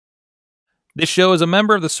This show is a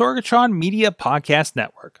member of the Sorgatron Media Podcast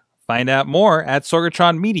Network. Find out more at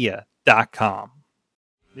sorgatronmedia.com.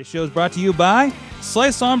 This show is brought to you by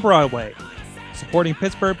Slice on Broadway. Supporting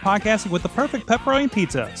Pittsburgh podcasting with the perfect pepperoni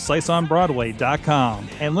pizza, sliceonbroadway.com.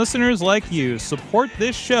 And listeners like you, support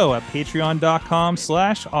this show at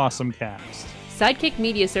patreon.com/awesomecast. Sidekick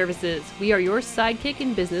Media Services. We are your sidekick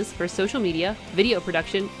in business for social media, video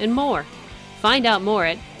production, and more. Find out more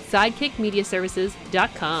at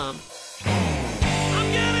sidekickmediaservices.com.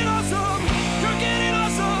 I'm getting awesome, you're getting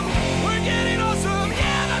awesome, we're getting awesome,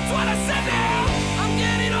 yeah, that's what I said now. I'm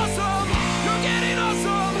getting awesome, you're getting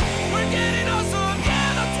awesome, we're getting awesome,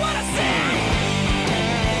 yeah, that's what I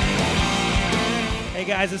said. Hey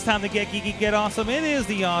guys, it's time to get geeky, get awesome. It is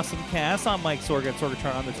the AwesomeCast. I'm Mike Sorg at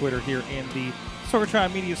Sorgatron on the Twitter here in the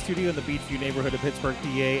Sorgatron Media Studio in the Beachview neighborhood of Pittsburgh, PA,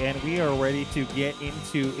 and we are ready to get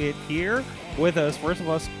into it here with us. First of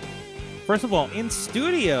all, in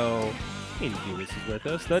studio, Katie Davis is with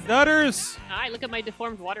us. The Nutters. Hi, look at my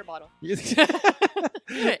deformed water bottle.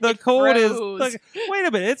 The cold is. Look, wait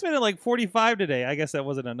a minute, it's been at like 45 today. I guess that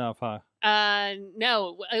wasn't enough, huh?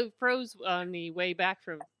 No, it froze on the way back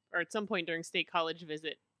from, or at some point during state college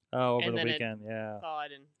visit. Oh, over and the then weekend, yeah.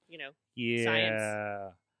 Thawed and Yeah.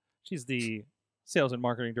 science. She's the sales and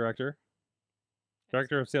marketing director.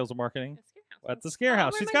 Director of sales and marketing. At the Scare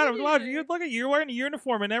House. She's got a lot. You look at you're wearing a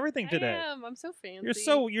uniform and everything today. I am. I'm so fancy.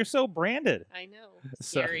 You're so branded. I know. It's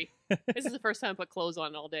scary. This is the first time I put clothes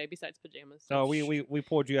on all day besides pajamas. So we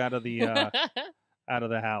pulled you out of the out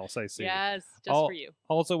of the house. I see. Yes, just for you.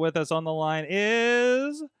 Also with us on the line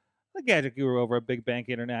is the gadget guru over at Big Bank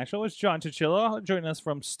International. It's John Chilla joining us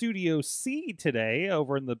from Studio C today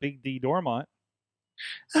over in the Big D Dormont.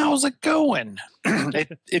 How's it going?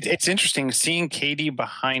 It's interesting seeing Katie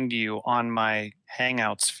behind you on my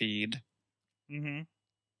Hangouts feed. Mm-hmm.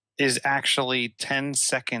 Is actually 10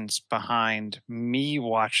 seconds behind me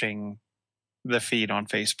watching the feed on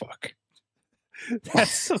Facebook.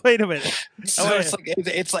 Wait a minute. So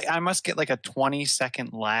it's like I must get like a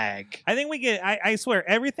 20-second lag. I think we get. I swear,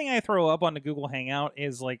 everything I throw up on the Google Hangout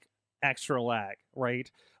is like extra lag, right?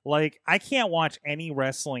 Like I can't watch any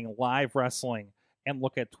live wrestling, and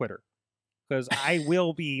look at Twitter because I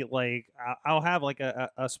will be like, I'll have like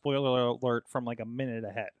a spoiler alert from like a minute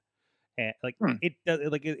ahead, and like it does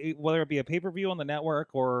like whether it be a pay-per-view on the network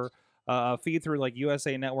or a feed through like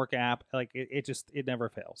USA Network app, like it never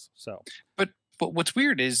fails. So, but what's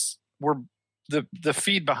weird is the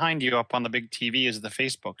feed behind you up on the big TV is the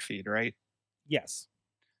Facebook feed, right? Yes.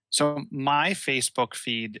 So my Facebook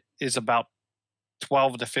feed is about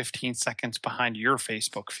 12 to 15 seconds behind your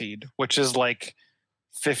Facebook feed, which is like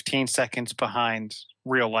 15 seconds behind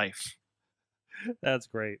real life. That's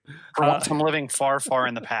great. For once, I'm living far, far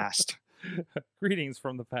in the past. Greetings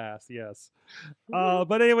from the past, yes.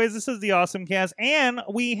 But anyways, this is the AwesomeCast, and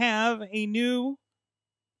we have a new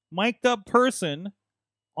mic'd up person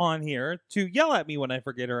on here to yell at me when I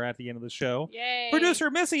forget her at the end of the show. Yay!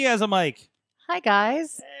 Producer Missy has a mic. Hi,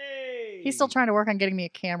 guys. Hey! He's still trying to work on getting me a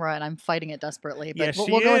camera, and I'm fighting it desperately. But Yeah,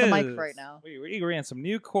 we'll go with the mic right now. We ran some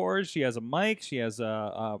new cords. She has a mic. She has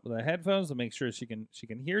the headphones to make sure she can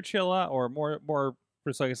hear Chilla, or more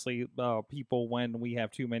precisely, people when we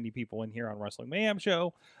have too many people in here on Wrestling Mayhem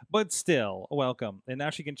Show. But still, welcome. And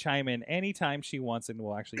now she can chime in anytime she wants, and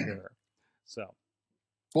we'll actually hear her. So.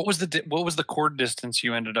 What was the cord distance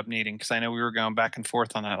you ended up needing? Because I know we were going back and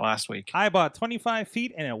forth on that last week. I bought 25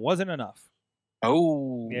 feet, and it wasn't enough.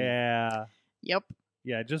 Oh. Yeah. Yep.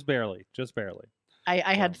 Yeah, just barely.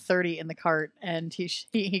 I had 30 in the cart, and he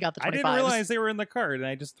got the 25s. I didn't realize they were in the cart, and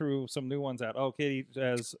I just threw some new ones out. Oh, Katie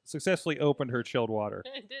has successfully opened her chilled water.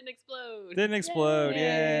 It didn't explode.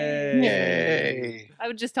 Yay. I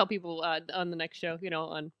would just tell people on the next show,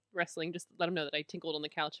 on wrestling, just let them know that I tinkled on the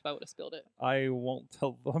couch if I would have spilled it. I won't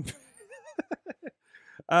tell them.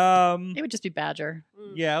 It would just be Badger.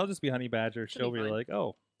 Yeah, it'll just be Honey Badger. Should She'll be be fine. like,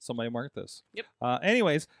 oh, somebody marked this. Yep.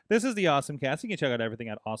 Anyways, this is the AwesomeCast. You can check out everything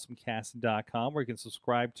at awesomecast.com, where you can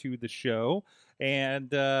subscribe to the show and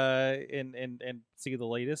see the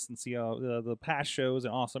latest and see the past shows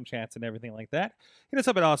and awesome chats and everything like that. Hit us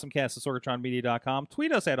up at AwesomeCast at sorgatronmedia.com.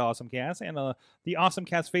 Tweet us at AwesomeCast, and the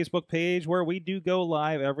AwesomeCast Facebook page, where we do go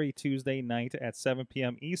live every Tuesday night at 7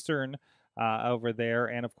 p.m. Eastern over there,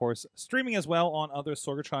 and of course streaming as well on other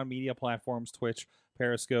Sorgatron media platforms, Twitch,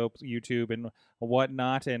 Periscope, YouTube, and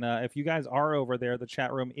whatnot. And if you guys are over there, the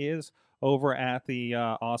chat room is over at the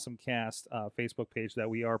AwesomeCast Facebook page that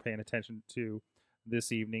we are paying attention to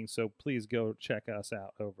this evening. So please go check us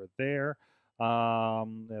out over there.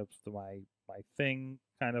 If my thing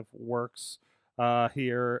kind of works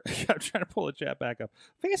here. I'm trying to pull the chat back up.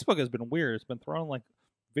 Facebook has been weird. It's been throwing like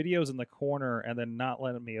videos in the corner and then not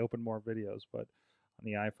letting me open more videos, but on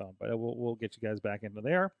the iPhone. But we'll get you guys back into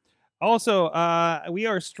there. Also, we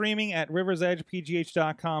are streaming at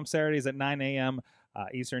riversedgepgh.com Saturdays at 9 a.m.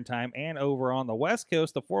 Eastern Time, and over on the West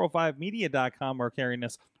Coast, the 405media.com are carrying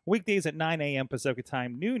us weekdays at 9 a.m. Pacific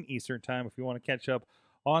Time, noon Eastern Time, if you want to catch up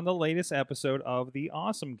on the latest episode of the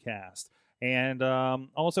AwesomeCast. And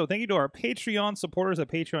also, thank you to our Patreon supporters at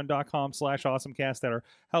patreon.com/awesomecast that are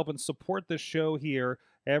helping support the show here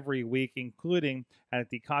every week, including at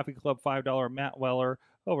the Coffee Club $5 Matt Weller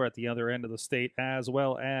over at the other end of the state, as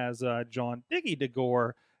well as John Diggy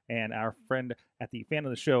DeGore and our friend at the fan of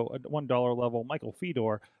the show at $1 level, Michael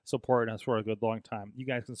Fedor, supporting us for a good long time. You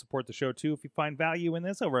guys can support the show too if you find value in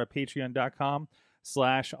this over at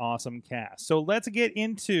patreon.com/awesomecast. So let's get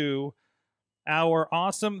into our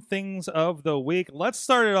awesome things of the week. Let's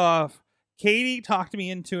start it off. Katie talked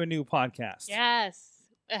me into a new podcast. Yes.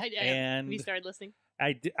 And have you started listening?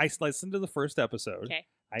 I listened to the first episode. Okay.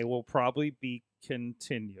 I will probably be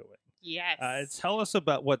continuing. Yes. Tell us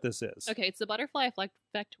about what this is. Okay, it's the butterfly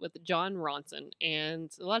effect with John Ronson, and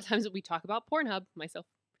a lot of times we talk about Pornhub, myself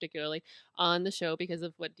particularly, on the show because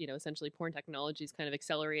of what essentially porn technology has kind of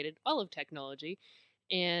accelerated all of technology.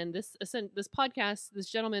 And this podcast, this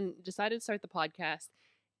gentleman decided to start the podcast,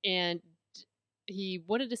 and he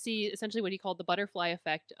wanted to see essentially what he called the butterfly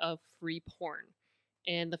effect of free porn.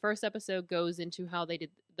 And the first episode goes into how they did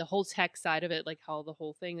the whole tech side of it, like how the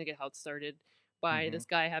whole thing, like how it started by this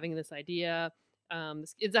guy having this idea.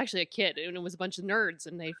 It's actually a kid, and it was a bunch of nerds,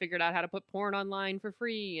 and they figured out how to put porn online for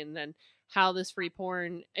free, and then how this free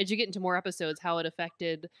porn, as you get into more episodes, how it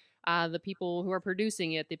affected the people who are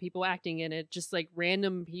producing it, the people acting in it, just like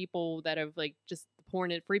random people that have like just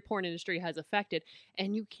the free porn industry has affected,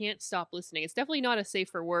 and you can't stop listening. It's definitely not a safe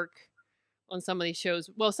for work on some of these shows.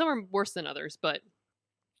 Well, some are worse than others, but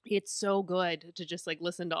it's so good to just like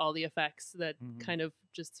listen to all the effects that kind of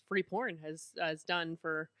just free porn has done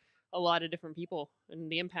for a lot of different people,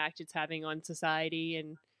 and the impact it's having on society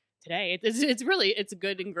and today. It's a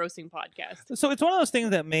good engrossing podcast. So it's one of those things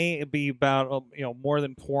that may be about more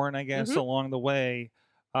than porn, I guess, along the way.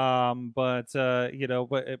 But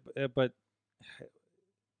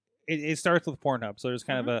it starts with Pornhub, so there's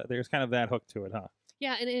kind of that hook to it, huh?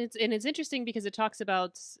 Yeah, and it's interesting because it talks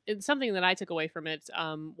about something that I took away from it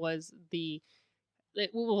was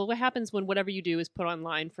what happens when whatever you do is put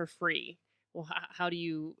online for free. Well, how do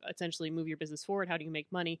you essentially move your business forward? How do you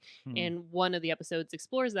make money? And one of the episodes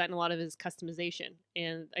explores that, and a lot of it is customization.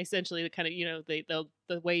 And essentially, the kind of the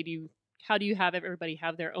way how do you have everybody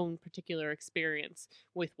have their own particular experience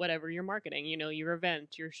with whatever you're marketing? Your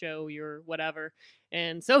event, your show, your whatever.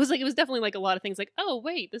 And so it was definitely like a lot of things like, oh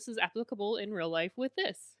wait, this is applicable in real life with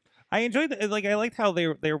this. I enjoyed it. Like I liked how they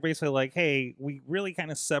were basically like, hey, we really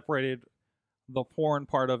kind of separated the porn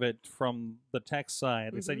part of it from the tech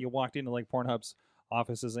side. They said you walked into like Pornhub's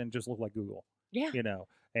offices and just looked like Google. Yeah.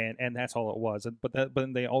 And that's all it was. But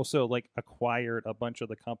then they also like acquired a bunch of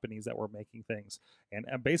the companies that were making things, and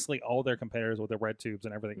basically all their competitors with their red tubes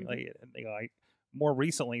and everything. I more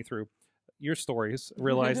recently through your stories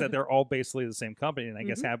realized that they're all basically the same company, and I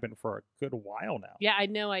guess have been for a good while now. Yeah, I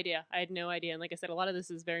had no idea. And like I said, a lot of this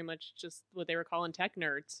is very much just what they were calling tech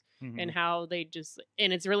nerds, and how they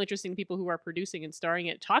and it's really interesting people who are producing and starring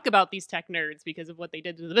it talk about these tech nerds because of what they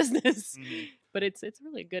did to the business. But it's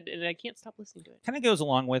really good, and I can't stop listening to it. Kind of goes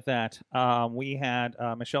along with that. We had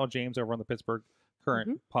Michelle James over on the Pittsburgh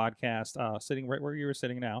Current podcast, sitting right where you were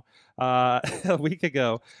sitting now, a week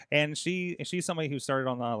ago, and she's somebody who started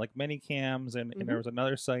on like many cams, and there was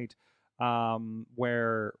another site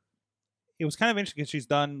where it was kind of interesting because she's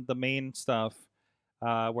done the main stuff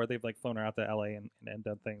where they've like flown her out to LA and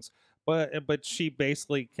done things, but she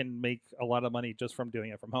basically can make a lot of money just from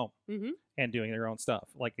doing it from home and doing their own stuff.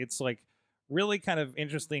 Like it's like really kind of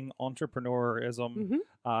interesting entrepreneurism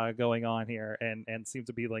going on here, and seems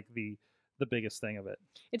to be like the biggest thing of it.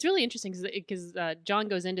 It's really interesting because John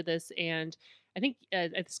goes into this, and I think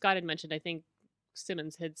Scott had mentioned, I think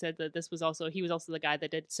Simmons had said that he was also the guy that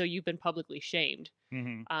did So You've Been Publicly Shamed.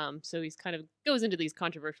 So he's kind of goes into these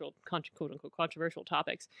quote unquote controversial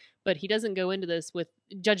topics, but he doesn't go into this with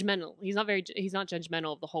judgmental. He's not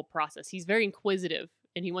judgmental of the whole process. He's very inquisitive,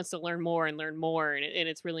 and he wants to learn more, and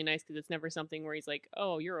it's really nice because it's never something where he's like,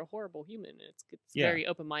 oh, you're a horrible human. It's very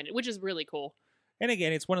open-minded, which is really cool. And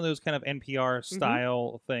again, it's one of those kind of NPR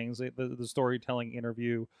style things, the storytelling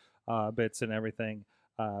interview bits and everything,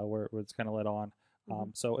 where it's kind of led on.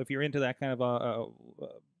 So if you're into that kind of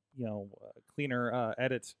cleaner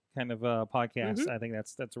edit kind of podcast, I think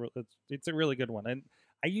it's a really good one. And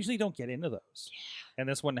I usually don't get into those, and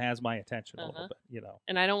this one has my attention a little bit. You know,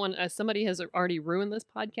 and I don't want somebody has already ruined this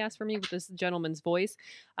podcast for me with this gentleman's voice.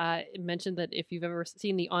 It mentioned that if you've ever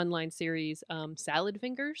seen the online series Salad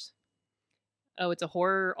Fingers. Oh, it's a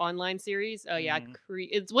horror online series. Oh, yeah.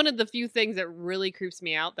 It's one of the few things that really creeps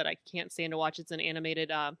me out that I can't stand to watch. It's an animated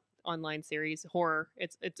online series, horror.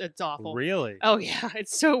 It's awful. Really? Oh, yeah.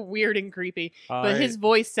 It's so weird and creepy. But his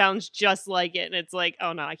voice sounds just like it. And it's like,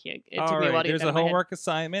 oh, no, I can't. It took me a while to get There's that a in my head. homework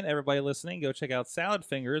assignment. Everybody listening, go check out Salad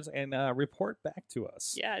Fingers and report back to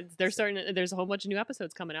us. Yeah, there's a whole bunch of new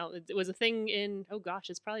episodes coming out. It was a thing in, oh, gosh,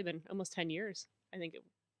 it's probably been almost 10 years. I think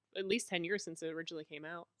at least 10 years since it originally came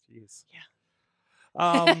out. Jeez. Yeah.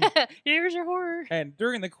 Here's your horror. And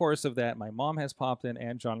during the course of that, my mom has popped in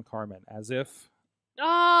and John Carmen as if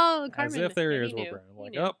their ears were burning.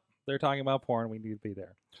 Like, oh, they're talking about porn. We need to be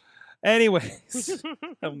there. Anyways,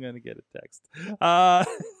 I'm gonna get a text.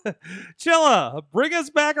 Chilla, bring us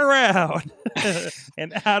back around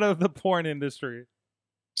and out of the porn industry.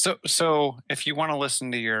 So if you want to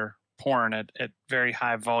listen to your porn at very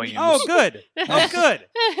high volumes, good.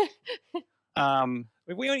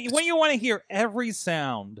 When you want to hear every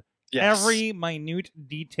sound, every minute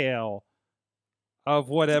detail of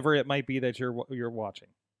whatever it might be that you're watching.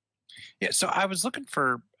 Yeah, so I was looking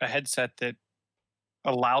for a headset that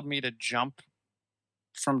allowed me to jump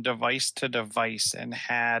from device to device and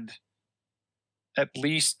had at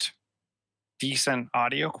least decent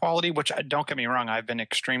audio quality, which don't get me wrong, I've been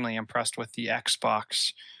extremely impressed with the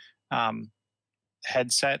Xbox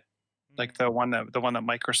headset, like the one that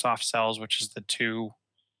Microsoft sells, which is the dual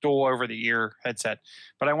over the ear headset.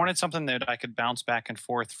 But I wanted something that I could bounce back and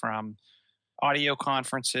forth from audio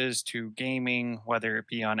conferences to gaming, whether it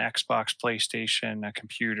be on Xbox, PlayStation, a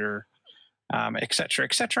computer, et cetera,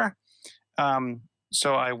 et cetera.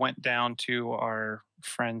 So I went down to our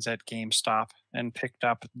friends at GameStop and picked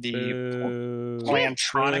up the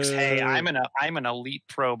Plantronics. Hey, I'm an elite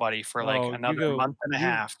pro, buddy, for like another month and a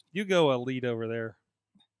half. You go elite over there.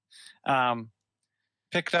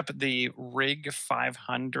 Picked up the Rig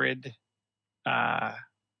 500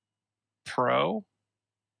 Pro,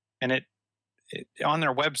 and it on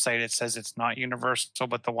their website it says it's not universal,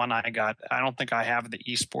 but the one I got, I don't think I have the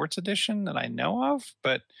esports edition that I know of,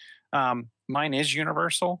 but mine is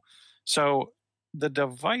universal. So the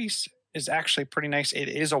device is actually pretty nice. It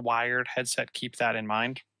is a wired headset. Keep that in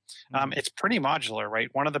mind. It's pretty modular, right?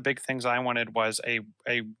 One of the big things I wanted was a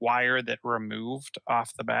wire that removed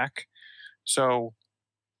off the back. So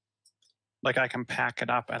like I can pack it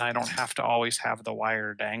up and I don't have to always have the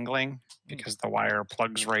wire dangling because the wire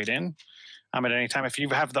plugs right in. At any time, if you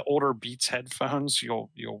have the older Beats headphones, you'll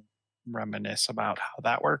reminisce about how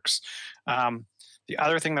that works. The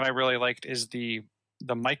other thing that I really liked is the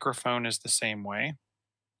microphone is the same way.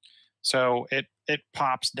 So it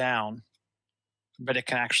pops down, but it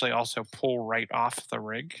can actually also pull right off the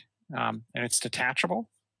rig. And it's detachable,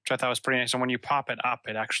 which I thought was pretty nice. And when you pop it up,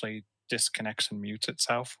 it actually disconnects and mutes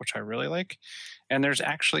itself, which I really like. And there's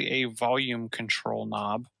actually a volume control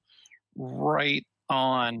knob right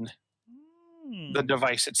on the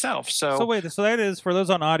device itself. So wait, so that is, for those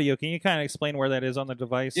on audio, can you kind of explain where that is on the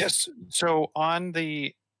device? Yes. So on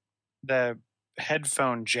the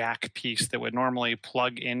headphone jack piece that would normally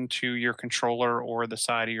plug into your controller or the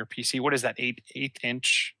side of your PC, what is that, 8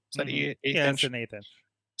 inch? Is that 8 inch? It's an 8 inch.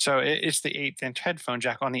 So it's the 8 inch headphone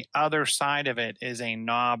jack. On the other side of it is a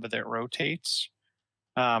knob that rotates.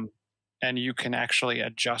 And you can actually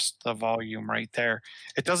adjust the volume right there.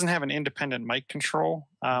 It doesn't have an independent mic control,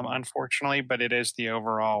 unfortunately, but it is the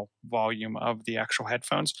overall volume of the actual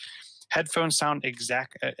headphones. Headphones sound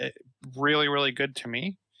really, really good to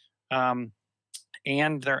me. And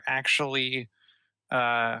they're actually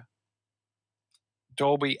Dolby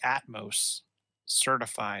Atmos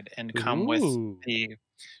certified and come with the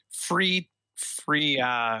free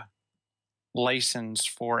license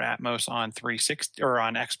for Atmos on 360 or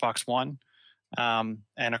on Xbox One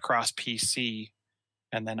and across PC.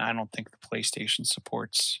 And then I don't think the PlayStation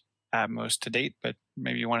supports Atmos to date, but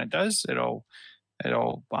maybe when it does, it'll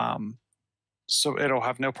have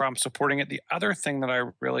no problem supporting it. The other thing that I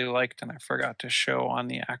really liked, and I forgot to show on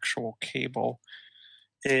the actual cable,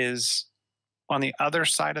 is on the other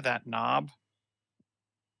side of that knob,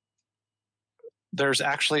 there's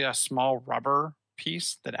actually a small rubber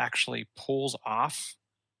piece that actually pulls off.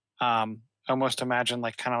 Almost imagine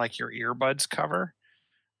kind of like your earbuds cover.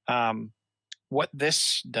 What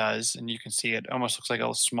this does, and you can see it almost looks like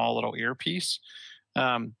a small little earpiece.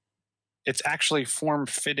 It's actually form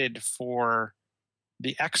fitted for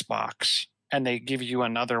the Xbox, and they give you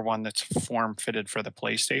another one that's form fitted for the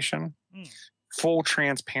PlayStation. Full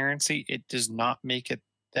transparency, it does not make it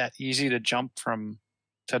that easy to jump from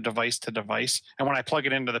to device to device. And when I plug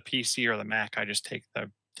it into the PC or the Mac, I just take the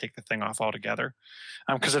thing off altogether,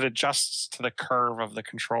 because it adjusts to the curve of the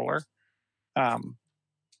controller.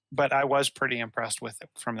 But I was pretty impressed with it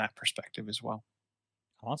from that perspective as well.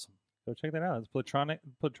 Awesome. Go check that out. It's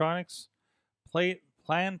Plantronics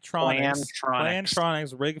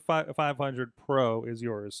Rig 500 Pro is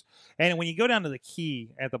yours. And when you go down to the key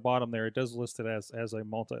at the bottom there, it does list it as a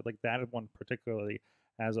multi, like that one particularly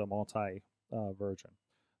as a multi version.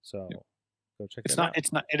 So go check it out.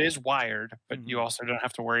 It is wired, but you also don't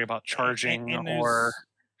have to worry about charging or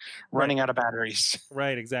running out of batteries.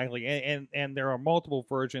 Right, exactly. And there are multiple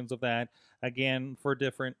versions of that, again, for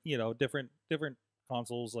different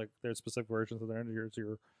consoles. Like there's specific versions of there, and there's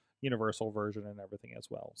your universal version and everything as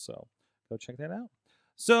well. So go check that out.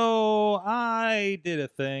 So I did a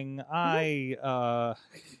thing. I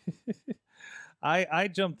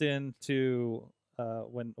jumped into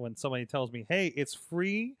when somebody tells me, hey, it's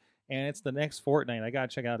free and it's the next Fortnite, I gotta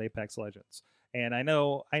check out Apex Legends. And I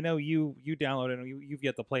know you downloaded and you've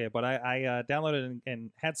yet to play it, but I downloaded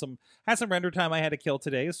and had some render time I had to kill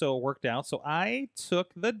today, so it worked out. So I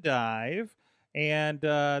took the dive and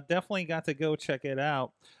definitely got to go check it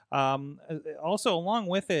out. Also, along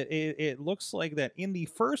with it, it looks like that in the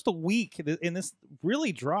first week, and this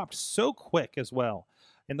really dropped so quick as well.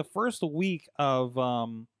 In the first week of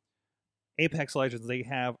Apex Legends, they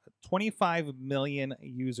have 25 million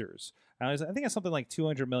users. I think it's something like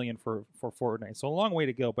 200 million for Fortnite. So a long way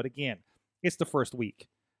to go. But again, it's the first week.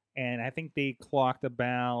 And I think they clocked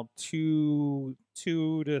about 2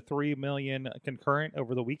 to 3 million concurrent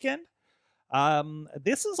over the weekend.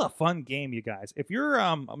 This is a fun game, you guys. If you're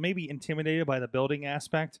maybe intimidated by the building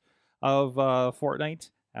aspect of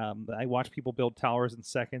Fortnite, I watch people build towers in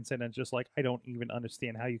seconds, and it's just like, I don't even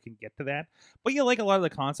understand how you can get to that. But you like a lot of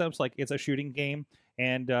the concepts, like it's a shooting game,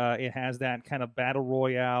 and it has that kind of battle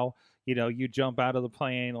royale. You know, you jump out of the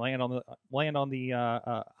plane, land on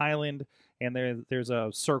the island, and there's a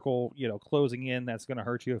circle, closing in that's going to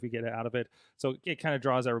hurt you if you get out of it. So it kind of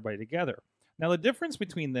draws everybody together. Now the difference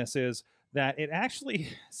between this is that it actually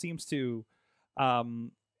seems to,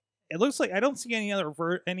 it looks like I don't see any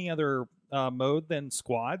other mode than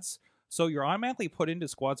squads. So you're automatically put into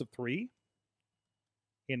squads of 3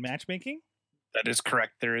 in matchmaking. That is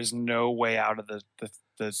correct. There is no way out of the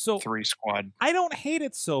 3 squad. I don't hate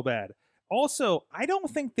it so bad. Also, I don't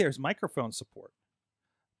think there's microphone support,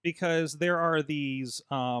 because there are these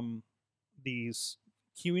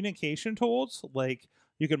communication tools. Like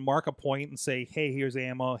you can mark a point and say, hey, here's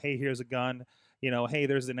ammo. Hey, here's a gun. Hey,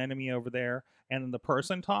 there's an enemy over there. And then the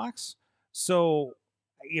person talks. So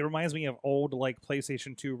it reminds me of old, like,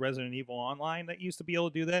 PlayStation 2 Resident Evil Online that used to be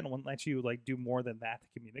able to do that and wouldn't let you, like, do more than that to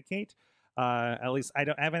communicate. At least I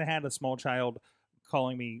haven't had a small child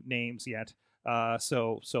calling me names yet.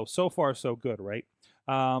 So far so good, right?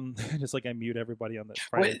 Just like I mute everybody on the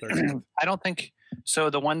Friday the 13th. I don't think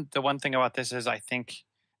so. The one thing about this is, I think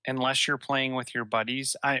unless you're playing with your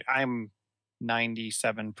buddies, I'm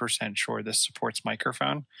 97% sure this supports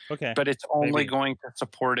microphone. Okay. But it's only going to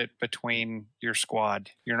support it between your squad.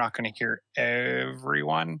 You're not going to hear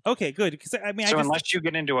everyone. Okay, good. Because unless you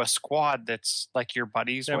get into a squad that's like your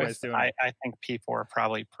buddies with, I think people are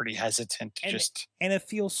probably pretty hesitant to And it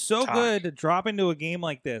feels so good to drop into a game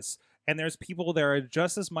like this, and there's people that are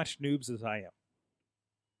just as much noobs as I am.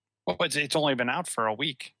 Well, it's only been out for a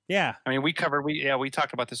week. Yeah. I mean, we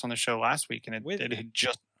talked about this on the show last week, and it had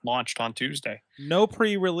just launched on Tuesday. No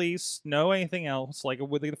pre-release, no anything else. Like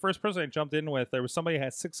with the first person I jumped in with, there was somebody that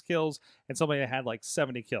had 6 kills and somebody that had like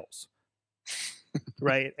 70 kills.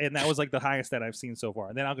 Right? And that was like the highest that I've seen so far.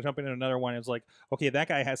 And then I'll jump into another one. It's like, okay, that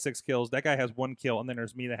guy has 6 kills, that guy has 1 kill, and then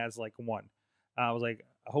there's me that has like 1. I was like,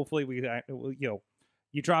 hopefully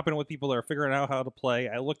you drop in with people that are figuring out how to play.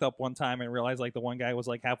 I looked up one time and realized like the one guy was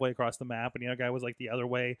like halfway across the map and the other guy was like the other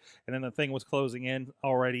way. And then the thing was closing in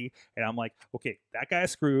already. And I'm like, okay, that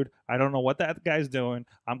guy's screwed. I don't know what that guy's doing.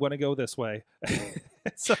 I'm going to go this way.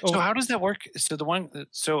 So how does that work?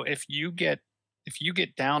 So if you get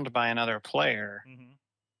downed by another player,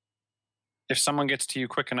 if someone gets to you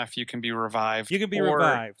quick enough, you can be revived. You can be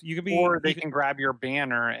revived. Or they can grab your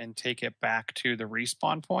banner and take it back to the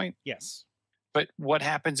respawn point. Yes. But what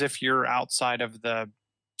happens if you're outside of the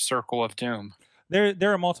circle of doom? There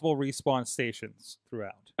are multiple respawn stations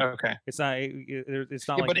throughout. Okay. It's not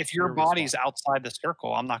like. But if your body's outside the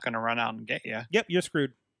circle, I'm not going to run out and get you. Yep, you're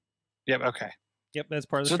screwed. Yep. Okay. Yep, that's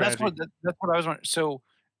part of the strategy. That's what I was wondering. So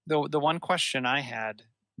the one question I had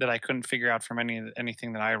that I couldn't figure out from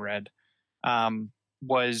anything that I read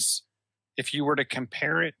was, if you were to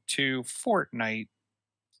compare it to Fortnite,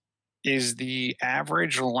 is the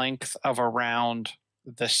average length of a round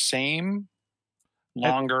the same,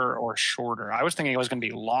 longer, or shorter? I was thinking it was going to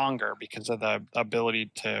be longer because of the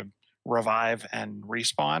ability to revive and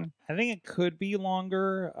respawn. I think it could be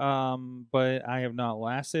longer, but I have not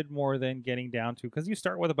lasted more than getting down to, because you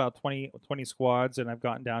start with about 20 squads, and I've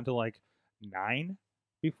gotten down to like 9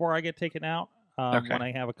 before I get taken out. Okay. When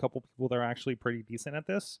I have a couple people that are actually pretty decent at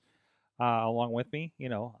this, along with me,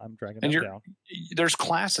 I'm dragging And them down. there's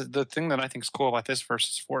classes. The thing that I think is cool about this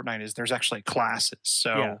versus Fortnite is there's actually classes.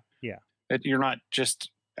 So Yeah. you're not just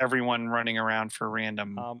everyone running around for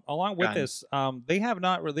random. Along with guns. this, they have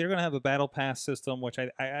not. They're going to have a battle pass system, which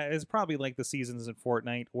I is probably like the seasons in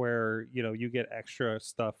Fortnite, where you get extra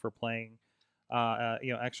stuff for playing,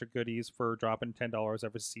 extra goodies for dropping $10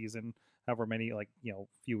 every season, however many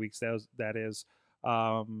few weeks that is.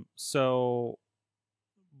 So,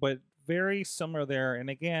 but very similar there. And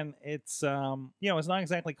again, it's it's not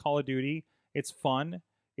exactly Call of Duty. It's fun.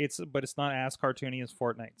 But it's not as cartoony as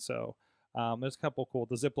Fortnite. So. There's a couple cool.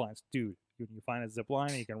 The zip lines, dude. When you find a zip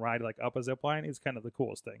line and you can ride like up a zip line, is kind of the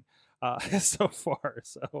coolest thing so far.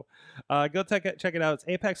 So go check it out. It's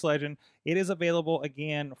Apex Legend. It is available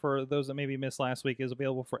again for those that maybe missed last week. It is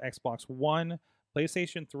available for Xbox One,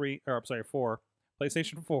 PlayStation 3, or I'm sorry, 4,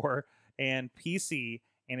 PlayStation 4, and PC,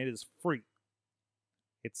 and it is free.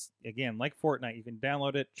 It's again like Fortnite. You can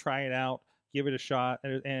download it, try it out, give it a shot,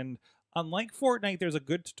 and unlike Fortnite, there's a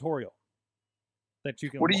good tutorial that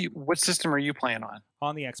you can. What system are you playing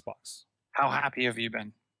on the Xbox? How happy have you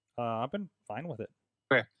been? I've been fine with it.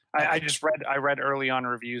 Okay, I read early on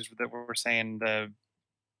reviews that were saying the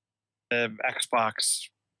Xbox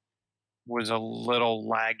was a little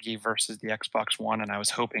laggy versus the Xbox One, and I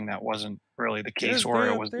was hoping that wasn't really the case, or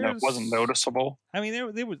it wasn't noticeable. I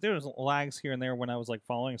mean, there was lags here and there when I was like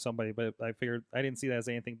following somebody, but I figured I didn't see that as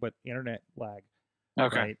anything but internet lag.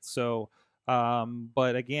 Okay, right? So.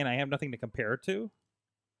 But again, I have nothing to compare it to.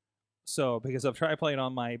 So because I've tried playing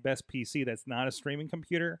on my best PC that's not a streaming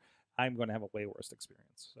computer, I'm going to have a way worse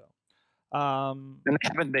experience. So,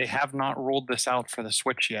 and they have not rolled this out for the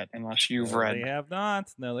Switch yet, unless you've read. They have not.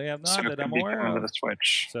 No, they have not. So that I'm aware of. The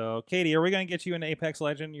Switch. So, Katie, are we going to get you into Apex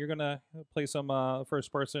Legend? You're going to play some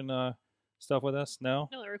first-person stuff with us? No.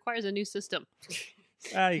 No, it requires a new system.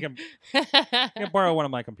 You can borrow one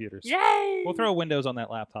of my computers. Yay! We'll throw Windows on that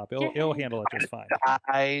laptop. It'll handle it just fine.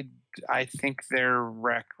 I think their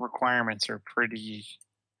requirements are pretty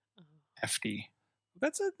hefty.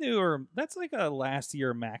 That's like a last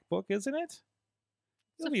year MacBook, isn't it?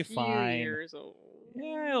 It'll be fine. Years old.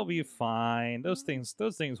 Yeah, it'll be fine. Those things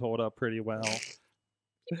hold up pretty well.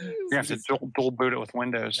 You have to dual boot it with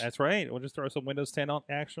Windows. That's right. We'll just throw some Windows 10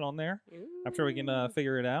 action on there. I'm sure we can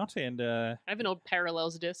figure it out. And I have an old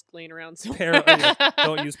Parallels disc laying around.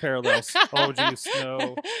 Don't use Parallels. Oh, geez,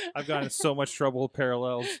 no. I've gotten in so much trouble with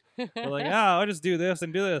Parallels. We're like, I'll just do this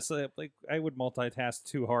and do this. Like, I would multitask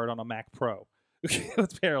too hard on a Mac Pro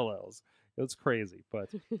with Parallels. It's crazy. But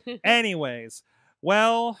anyways,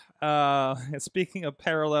 well, speaking of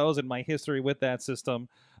Parallels and my history with that system,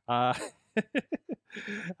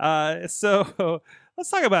 so let's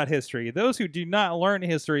talk about history. Those who do not learn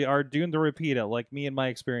history are doomed to repeat it, like me and my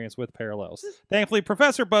experience with Parallels. Thankfully,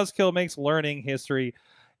 Professor Buzzkill makes learning history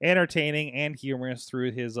entertaining and humorous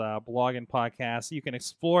through his blog and podcast. You can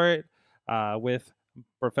explore it with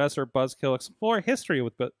Professor Buzzkill. Explore history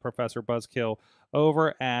with Professor Buzzkill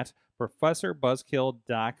over at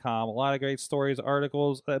ProfessorBuzzkill.com. A lot of great stories,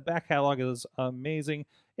 articles. The back catalog is amazing.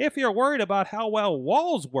 If you're worried about how well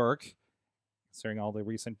walls work, considering all the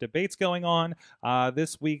recent debates going on,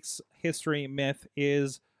 this week's history myth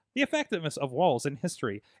is the effectiveness of walls in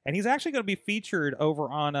history. And he's actually going to be featured over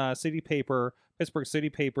on Pittsburgh City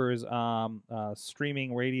Paper's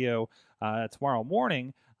streaming radio tomorrow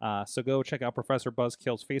morning. So go check out Professor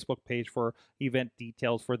Buzzkill's Facebook page for event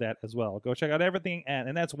details for that as well. Go check out everything,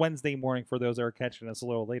 and that's Wednesday morning for those that are catching us a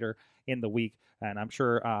little later in the week. And I'm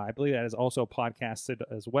sure, I believe that is also podcasted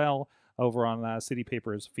as well over on City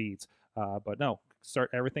Paper's feeds. But no, start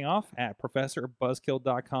everything off at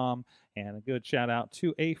ProfessorBuzzkill.com, and a good shout out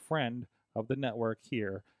to a friend of the network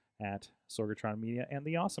here at Sorgatron Media and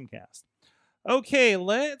the AwesomeCast. Okay,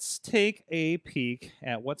 let's take a peek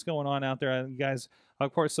at what's going on out there. You guys,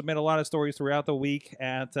 of course, submit a lot of stories throughout the week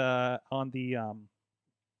at on the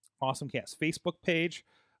AwesomeCast Facebook page,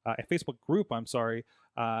 Facebook group. I'm sorry.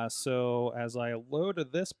 So as I load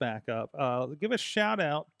this back up, give a shout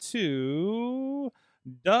out to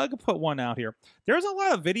Doug. Put one out here. There's a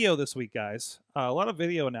lot of video this week, guys. A lot of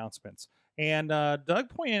video announcements, and Doug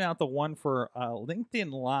pointed out the one for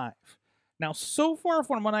LinkedIn Live. Now, so far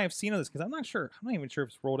from what I have seen of this, because I'm not even sure if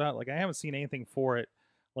it's rolled out. Like, I haven't seen anything for it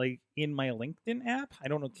like in my LinkedIn app. I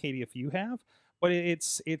don't know, Katie, if you have, but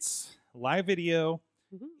it's live video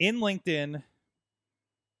Mhm. in LinkedIn.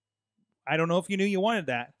 I don't know if you knew you wanted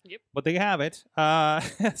that, Yep. but they have it.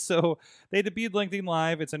 So they debuted LinkedIn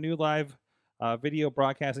Live. It's a new live video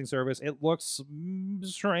broadcasting service. It looks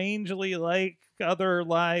strangely like other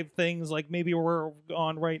live things, like maybe we're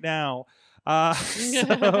on right now.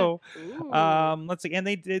 So Ooh. let's see. And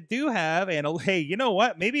they do have, and hey, you know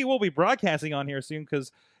what? Maybe we'll be broadcasting on here soon,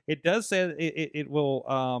 because it does say it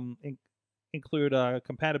will include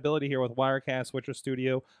compatibility here with Wirecast, Switcher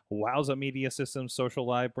Studio, Wowza Media Systems, Social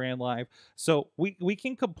Live, Brand Live. So we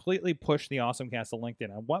can completely push the AwesomeCast to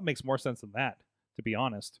LinkedIn. And what makes more sense than that, to be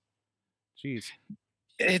honest? Jeez.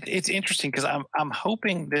 It's interesting because I'm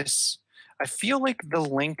hoping this. I feel like the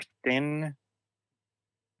LinkedIn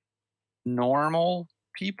normal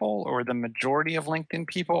people, or the majority of LinkedIn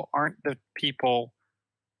people, aren't the people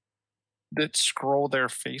that scroll their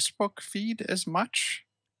Facebook feed as much.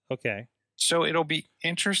 Okay. So it'll be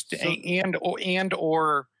interesting,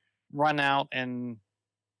 or run out and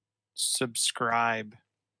subscribe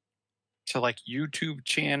to like YouTube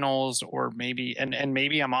channels, or maybe and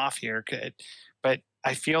maybe I'm off here, but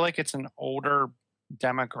I feel like it's an older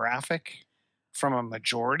demographic from a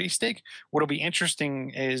majority stake. What'll be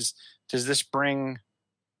interesting is, does this bring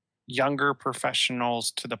younger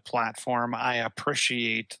professionals to the platform? I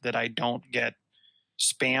appreciate that I don't get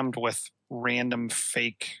spammed with random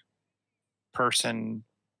fake person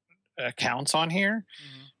accounts on here,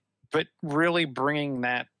 but really bringing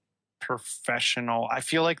that professional. I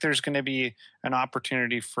feel like there's going to be an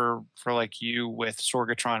opportunity for like you with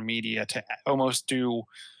Sorgatron Media to almost do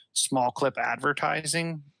small clip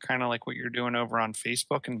advertising, kind of like what you're doing over on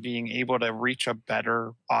Facebook, and being able to reach a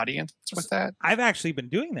better audience with that. I've actually been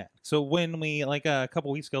doing that. So when we, like a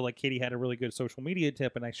couple weeks ago, like Katie had a really good social media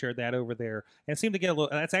tip, and I shared that over there, and it seemed to get a little.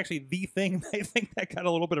 That's actually the thing I think that got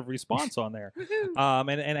a little bit of response on there.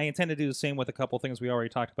 And I intend to do the same with a couple things we already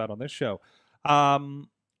talked about on this show.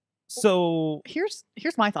 So Here's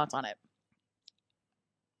my thoughts on it.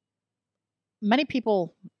 Many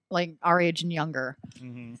people like our age and younger,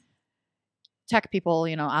 tech people,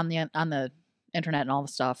 on the internet and all the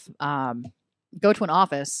stuff, go to an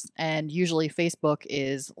office, and usually Facebook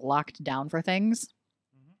is locked down for things.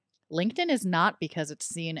 LinkedIn is not, because it's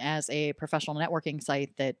seen as a professional networking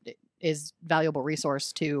site that is valuable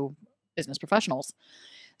resource to business professionals.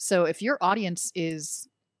 So if your audience is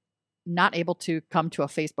not able to come to a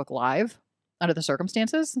Facebook Live under the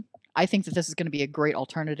circumstances, I think that this is going to be a great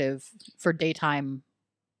alternative for daytime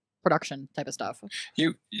production type of stuff.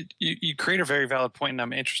 You create a very valid point, and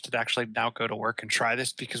I'm interested to actually now go to work and try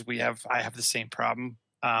this, because I have the same problem.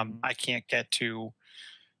 I can't get to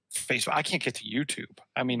Facebook. I can't get to YouTube.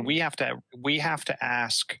 I mean, we have to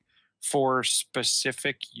ask for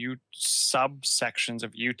specific subsections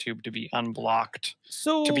of YouTube to be unblocked,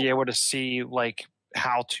 so to be able to see like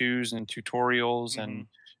how-tos and tutorials and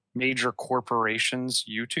major corporations'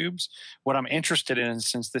 YouTubes. What I'm interested in,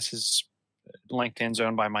 since this is LinkedIn's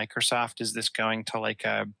owned by Microsoft, is this going to like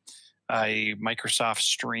a Microsoft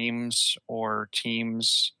Streams or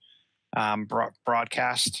Teams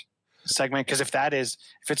broadcast segment? Because if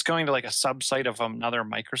it's going to like a subsite of another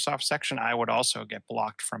Microsoft section, I would also get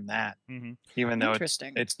blocked from that, even though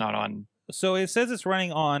it's not on. So it says it's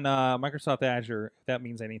running on Microsoft Azure, if that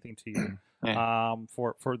means anything to you.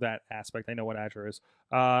 For that aspect, I know what Azure is,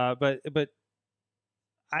 but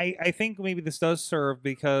I think maybe this does serve,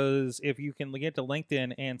 because if you can get to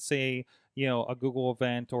LinkedIn and say, a Google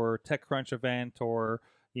event or TechCrunch event or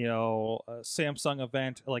a Samsung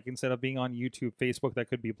event, like instead of being on YouTube, Facebook, that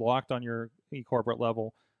could be blocked on your corporate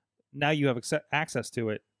level, now you have access to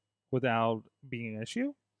it without being an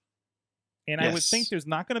issue. And I would think there's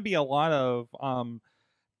not going to be a lot of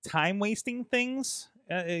time wasting things.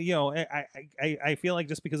 I feel like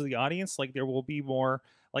just because of the audience, like there will be more.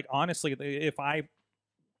 Like honestly, if I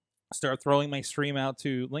start throwing my stream out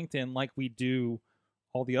to LinkedIn like we do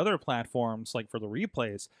all the other platforms, like for the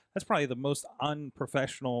replays, that's probably the most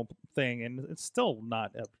unprofessional thing, and it's still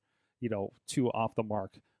not too off the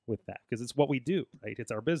mark with that, because it's what we do, right?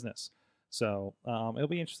 It's our business. So it'll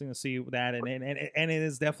be interesting to see that, and it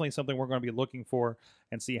is definitely something we're going to be looking for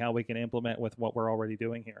and see how we can implement with what we're already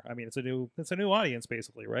doing here. I mean, it's a new audience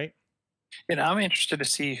basically, right? And I'm interested to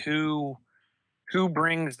see who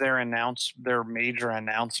brings their major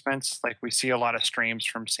announcements. Like we see a lot of streams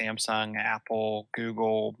from Samsung, Apple,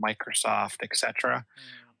 Google, Microsoft, etc.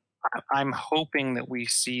 I'm hoping that we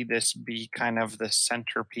see this be kind of the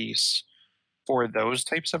centerpiece for those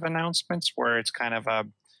types of announcements, where it's kind of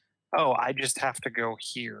I just have to go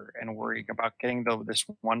here and worry about getting to this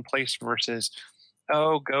one place, versus,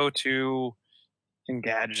 oh, go to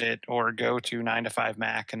Engadget or go to 9 to 5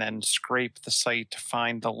 Mac and then scrape the site to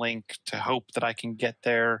find the link to hope that I can get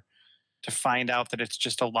there to find out that it's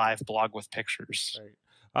just a live blog with pictures.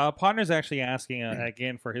 Right. Partner's actually asking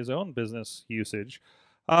again for his own business usage.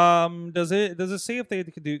 Does it say if they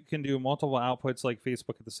can do multiple outputs like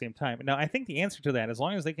Facebook at the same time? Now, I think the answer to that, as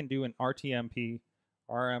long as they can do an RMTP,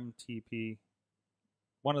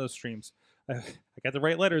 one of those streams. I got the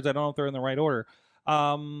right letters. I don't know if they're in the right order.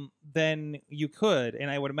 Then you could,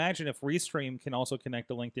 and I would imagine if Restream can also connect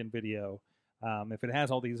to LinkedIn video, if it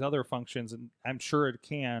has all these other functions, and I'm sure it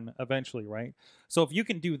can eventually, right? So if you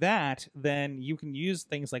can do that, then you can use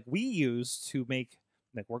things like we use to make,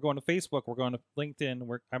 like we're going to Facebook, we're going to LinkedIn,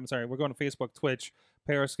 we're going to Facebook, Twitch,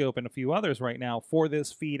 Periscope, and a few others right now for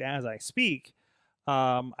this feed as I speak.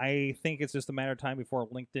 I think it's just a matter of time before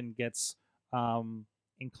LinkedIn gets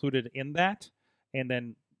included in that, and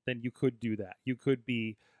then you could do that. You could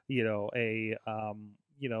be, a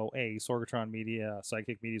Sorgatron Media,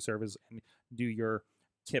 Psychic Media Service, and do your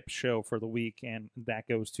tip show for the week, and that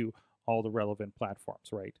goes to all the relevant platforms,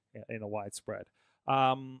 right, in a widespread.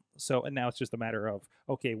 And now it's just a matter of,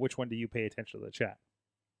 okay, which one do you pay attention to the chat,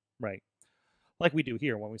 right? Like we do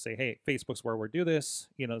here when we say, hey, Facebook's where we do this,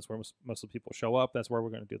 that's where most of the people show up. That's where we're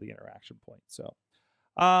going to do the interaction point. So,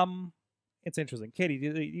 it's interesting. Katie,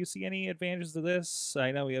 do you see any advantages to this?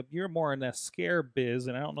 I know you're more in the scare biz,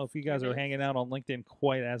 and I don't know if you guys are hanging out on LinkedIn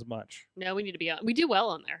quite as much. No, we need to be on. We do well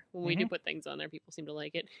on there. When we do put things on there, people seem to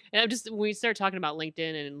like it. And when we start talking about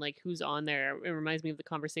LinkedIn and like who's on there, it reminds me of the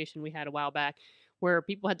conversation we had a while back where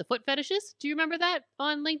people had the foot fetishes. Do you remember that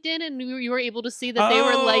on LinkedIn? And you were able to see that they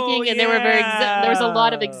were liking, and they were very. There was a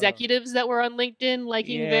lot of executives that were on LinkedIn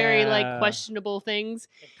liking very like questionable things,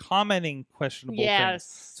 commenting questionable things.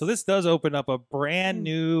 So this does open up a brand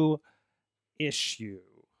new issue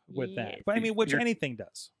with that. But I mean, which anything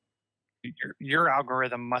does. Your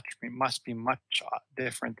algorithm must be much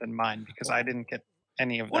different than mine, because I didn't get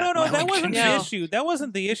any of that. Well, no, that wasn't the issue. That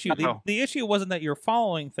wasn't the issue. The issue wasn't that you're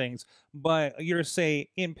following things, but you're, say,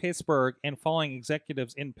 in Pittsburgh and following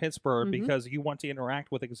executives in Pittsburgh because you want to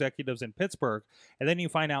interact with executives in Pittsburgh, and then you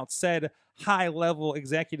find out said high-level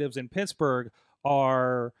executives in Pittsburgh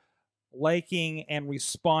are liking and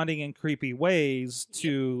responding in creepy ways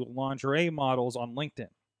to lingerie models on LinkedIn.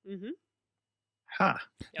 Huh.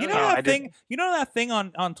 You know that thing? You know that thing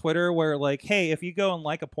on Twitter where, like, hey, if you go and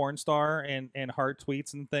like a porn star and heart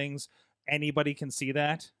tweets and things, anybody can see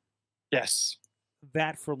that? Yes.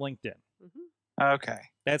 That for LinkedIn. Okay.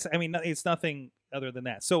 It's nothing other than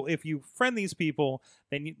that. So if you friend these people,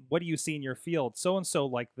 then what do you see in your field? So and so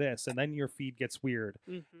like this, and then your feed gets weird,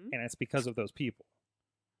 and it's because of those people.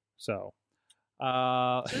 So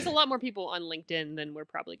there's a lot more people on LinkedIn than we're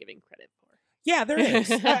probably giving credit for. Yeah, there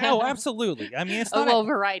is. Oh, absolutely. I mean, it's not a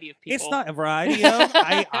variety of people. It's not a variety of.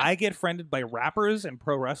 I get friended by rappers and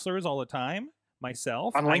pro wrestlers all the time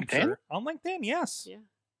myself. On LinkedIn? Sure. On LinkedIn, yes. Yeah.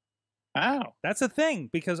 Wow. That's a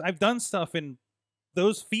thing, because I've done stuff in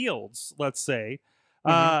those fields, let's say.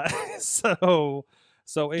 So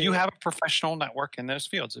you have a professional network in those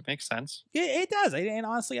fields. It makes sense. It does. And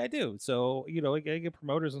honestly, I do. So, I get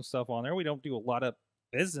promoters and stuff on there. We don't do a lot of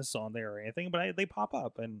business on there or anything, but they pop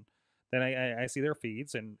up, and then I see their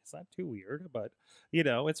feeds, and it's not too weird, but,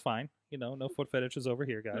 it's fine. No foot fetishes over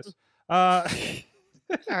here, guys. All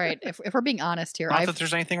right. If we're being honest here. Not that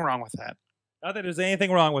there's anything wrong with that. Not that there's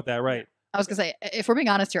anything wrong with that, right? I was going to say, if we're being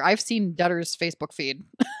honest here, I've seen Dutter's Facebook feed.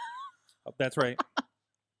 That's right.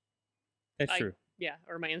 That's true. Yeah,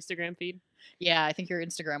 or my Instagram feed. Yeah, I think your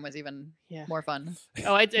Instagram was even more fun.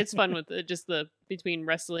 Oh, it's fun with just between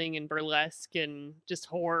wrestling and burlesque and just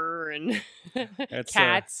horror and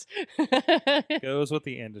cats. Goes with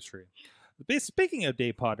the industry. Speaking of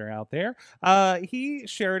Dave Podner out there, he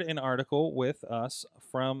shared an article with us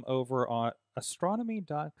from over on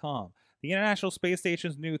astronomy.com. The International Space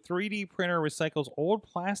Station's new 3D printer recycles old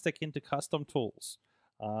plastic into custom tools.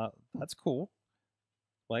 That's cool.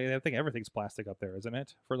 Like, I think everything's plastic up there, isn't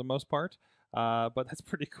it, for the most part? But that's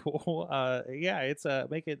pretty cool. You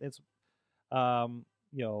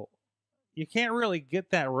can't really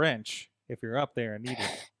get that wrench if you're up there and need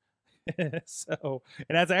it. So,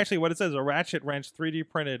 and that's actually what it says: a ratchet wrench 3D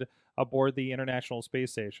printed aboard the International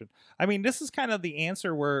Space Station. I mean, this is kind of the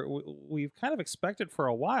answer where we've kind of expected for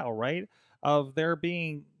a while, right? Of there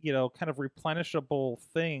being, kind of replenishable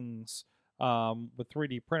things. With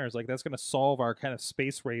 3D printers, like that's going to solve our kind of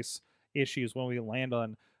space race issues when we land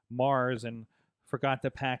on Mars and forgot to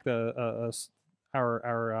pack our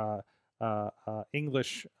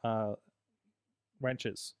English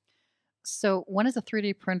wrenches. So when is a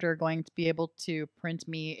 3D printer going to be able to print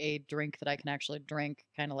me a drink that I can actually drink,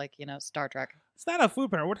 kind of like, Star Trek? It's not a food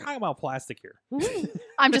printer. We're talking about plastic here.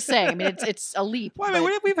 I'm just saying. I mean, it's a leap. Well, I mean,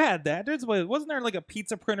 but- we've had that. Wasn't there like a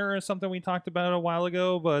pizza printer or something we talked about a while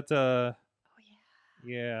ago? But oh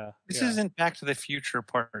yeah, This yeah. isn't Back to the Future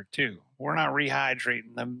part 2. We're not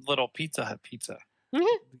rehydrating the little Pizza Hut pizza.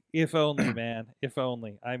 If only, man. If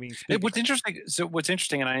only. I mean, What's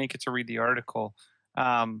interesting, and I didn't get to read the article.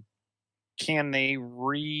 Can they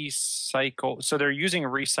recycle? So they're using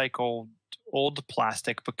recycled old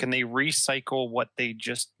plastic, but can they recycle what they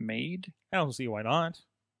just made? I don't see why not.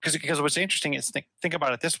 Because what's interesting is think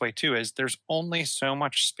about it this way too: is there's only so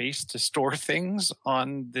much space to store things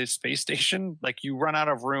on the space station. Like you run out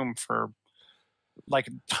of room for like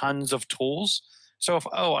tons of tools. So if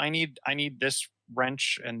I need this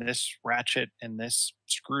wrench and this ratchet and this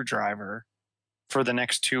screwdriver for the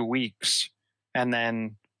next 2 weeks, and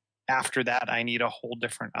then after that I need a whole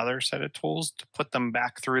different other set of tools to put them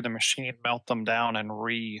back through the machine, melt them down, and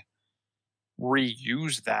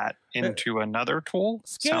reuse that into another tool.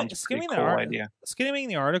 Sounds pretty cool idea. Skimming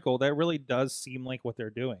the article, that really does seem like what they're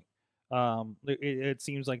doing. It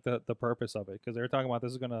seems like the purpose of it, because they're talking about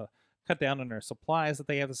this is going to cut down on their supplies that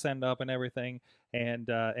they have to send up and everything, and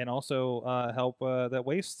also help that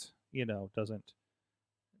waste doesn't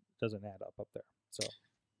add up there. So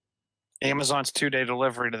Amazon's 2-day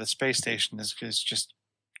delivery to the space station is just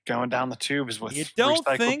going down the tubes with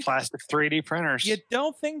recycled plastic 3D printers. You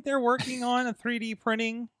don't think they're working on a 3D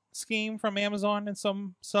printing scheme from Amazon in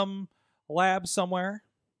some lab somewhere?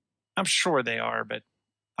 I'm sure they are, but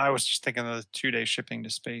I was just thinking of the 2-day shipping to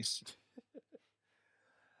space.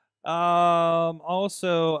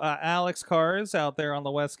 Also, Alex Kahrs out there on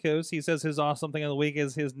the West Coast, he says his awesome thing of the week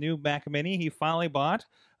is his new Mac Mini he finally bought.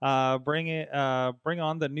 Bring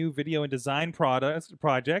on the new video and design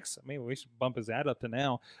projects. Maybe we should bump his ad up to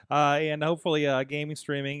now. And hopefully gaming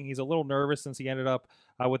streaming. He's a little nervous since he ended up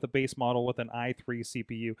with a base model with an i3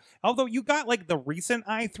 CPU. Although you got like the recent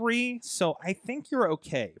i3, so I think you're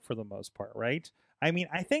okay for the most part, right? I mean,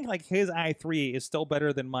 I think like his i3 is still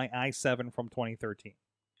better than my i7 from 2013.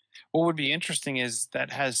 What would be interesting is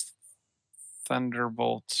that has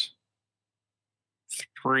Thunderbolt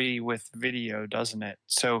 3 with video, doesn't it?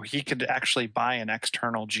 So he could actually buy an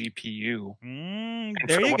external GPU.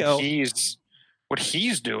 There you go. What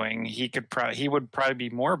he's doing, he would probably be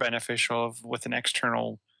more beneficial with an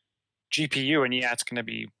external GPU. And yeah, it's going to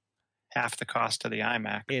be half the cost of the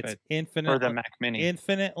iMac. It's or the Mac Mini.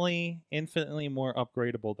 Infinitely more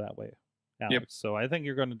upgradable that way, Alex. Yep. So I think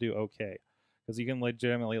you're going to do okay, because you can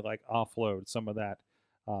legitimately like offload some of that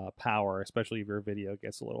power, especially if your video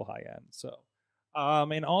gets a little high end. So.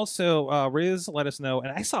 And also, Riz let us know,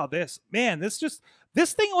 and I saw this. Man, this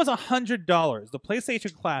thing was $100. The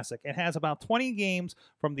PlayStation Classic. It has about 20 games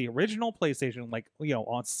from the original PlayStation, like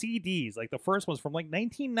on CDs. Like the first one's from like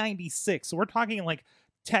 1996. So we're talking like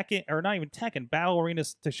Tekken, or not even Tekken, Battle Arena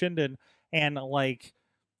Toshinden, and like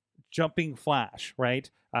Jumping Flash,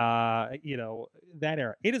 right? That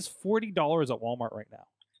era. It is $40 at Walmart right now.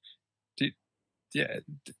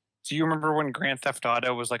 Do you remember when Grand Theft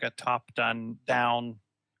Auto was like a top-down?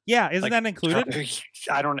 Yeah, isn't that included?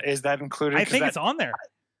 Is that included? I think it's on there.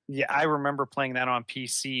 Yeah, I remember playing that on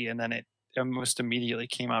PC, and then it almost immediately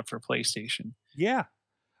came out for PlayStation. Yeah, I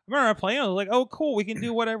remember playing. I was like, "Oh, cool! We can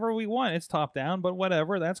do whatever we want. It's top-down, but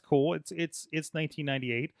whatever. That's cool. It's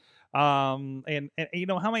 1998. And you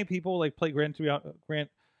know how many people like play Grand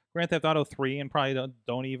Theft Auto 3 and probably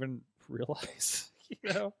don't even realize.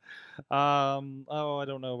 I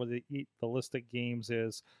don't know what the list of games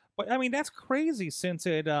is, but I mean that's crazy, since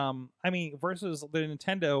it versus the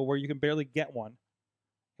Nintendo where you can barely get one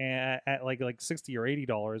at like $60 or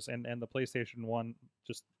 $80, and the PlayStation 1,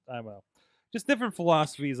 just I don't know, just different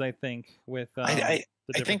philosophies, I think, with I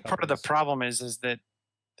think part of the problem is that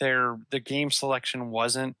the game selection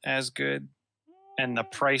wasn't as good, and the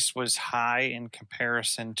price was high in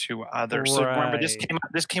comparison to others. Right. So remember,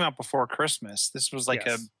 this came out before Christmas. This was like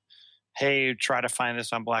yes. Hey, try to find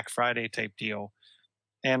this on Black Friday type deal.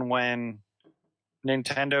 And when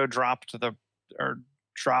Nintendo dropped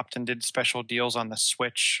and did special deals on the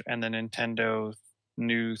Switch and the Nintendo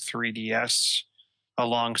new 3DS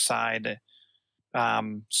alongside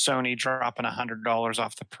Sony dropping $100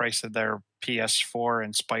 off the price of their PS4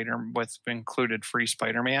 and with included free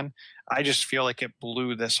Spider-Man, I just feel like it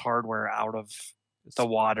blew this hardware out of the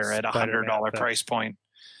water at $100 price point.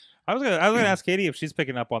 I was gonna ask Katie if she's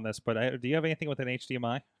picking up on this, but do you have anything with an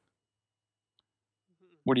HDMI?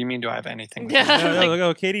 What do you mean? Do I have anything? with Yeah. that?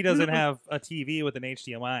 No, Katie doesn't have a TV with an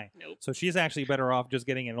HDMI, Nope. so she's actually better off just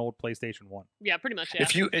getting an old PlayStation 1. Yeah, pretty much. Yeah.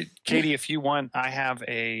 If you, Katie, if you want, I have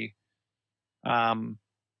a, I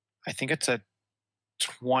think it's a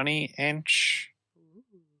 20-inch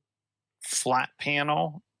flat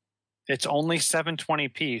panel. It's only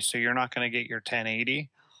 720p, so you're not going to get your 1080.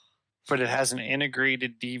 But it has an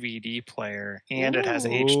integrated DVD player, and it has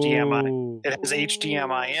HDMI. Ooh. It has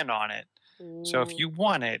HDMI in on it. So if you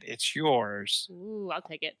want it, it's yours. Ooh, I'll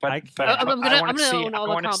take it. But, I- but I'm I gonna want to see, own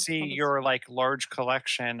all the see combos. your like large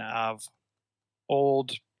collection of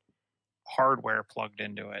old hardware plugged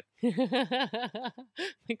into it.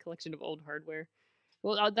 My collection of old hardware.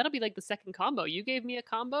 Well, that'll be like the second combo. You gave me a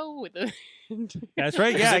combo with a. That's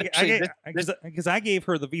right. Yeah, Actually, because I gave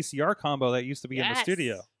her the VCR combo that used to be in the Yes.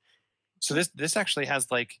 studio. So this actually has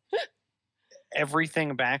like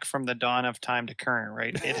everything back from the dawn of time to current,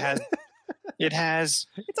 right? It has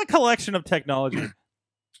It's a collection of technology.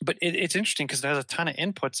 but it's interesting because it has a ton of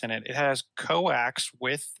inputs in it. It has coax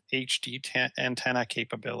with HD antenna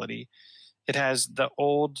capability. It has the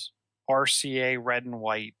old RCA red and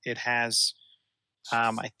white. It has,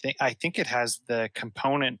 I think it has the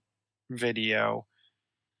component video.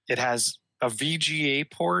 It has a VGA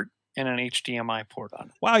port and an HDMI port on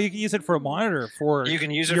it. Wow, you can use it for a monitor for You can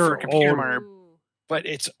use it your for a computer old- monitor, Ooh. but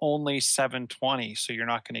it's only 720, so you're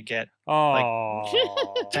not going to get Oh,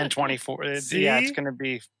 1024. Yeah, it's See? going to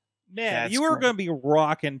be. man, Yeah, it's you were cool. going to be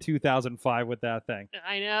rocking 2005 with that thing.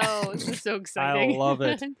 I know. This is so exciting. love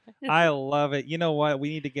it. I love it. You know what? We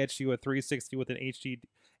need to get you a 360 with an HD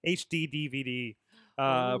DVD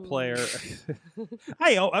player.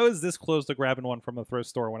 I was this close to grabbing one from a thrift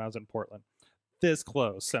store when I was in Portland. This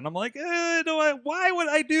close, and I'm like, why would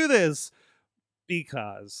I do this?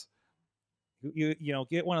 Because you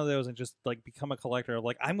get one of those and just like become a collector.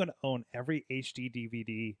 Like, I'm going to own every HD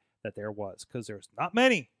DVD that there was, because there's not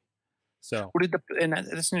many. So What did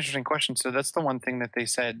that's an interesting question. So that's the one thing that they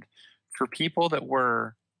said for people that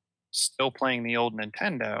were still playing the old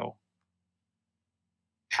Nintendo.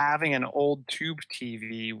 Having an old tube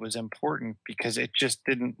TV was important because it just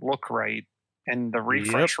didn't look right, and the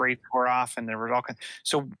refresh rates were off, and there was all kinds.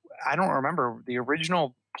 So I don't remember the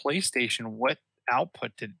original PlayStation. What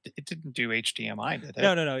output it didn't do HDMI? Did it?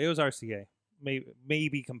 no, it was RCA,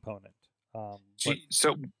 maybe component. But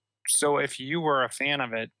So if you were a fan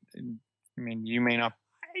of it, I mean, you may not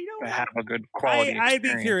I don't have a good quality. I'd be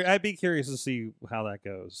experience. curious. I'd be curious to see how that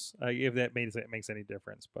goes, if that makes any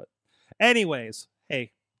difference. But, anyways,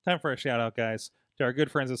 hey, time for a shout out, guys, to our good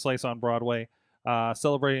friends at Slice on Broadway,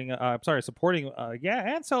 supporting,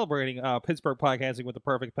 and celebrating Pittsburgh podcasting with the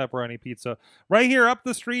perfect pepperoni pizza right here up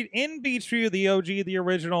the street in Beachview, the OG, the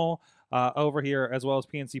original, over here, as well as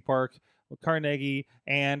PNC Park, Carnegie,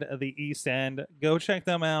 and the East End. Go check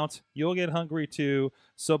them out. You'll get hungry too.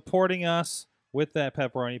 Supporting us with that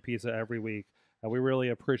pepperoni pizza every week. We really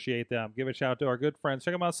appreciate them. Give a shout out to our good friends.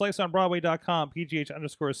 Check them out, sliceonbroadway.com,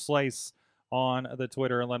 PGH_slice on the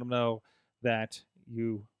Twitter, and let them know that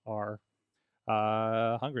you are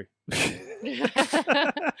hungry.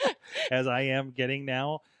 As I am getting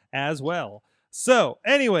now as well. So,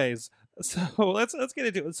 anyways, let's get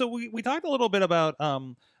into it. So we talked a little bit about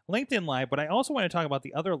LinkedIn Live, but I also want to talk about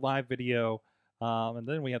the other live video, and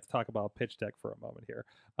then we have to talk about pitch deck for a moment here.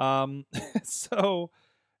 So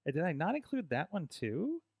did I not include that one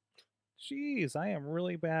too? Jeez, I am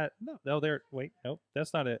really bad. No, there. Wait, nope,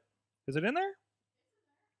 that's not it. Is it in there?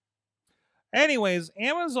 Anyways,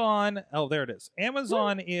 Amazon. Oh, there it is.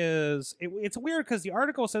 Amazon is. It's weird because the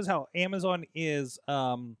article says how Amazon is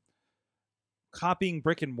copying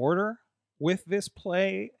brick and mortar with this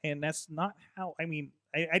play, and that's not how. I mean,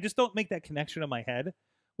 I just don't make that connection in my head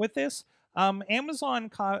with this. Amazon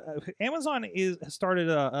has started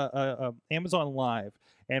a Amazon Live,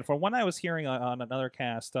 and from what I was hearing on another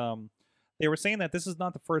cast, they were saying that this is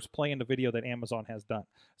not the first play in the video that Amazon has done.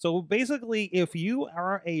 So basically, if you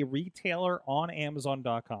are a retailer on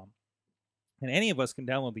Amazon.com, and any of us can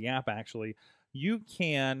download the app, actually, you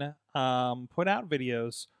can put out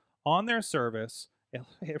videos on their service.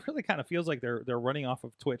 It really kind of feels like they're running off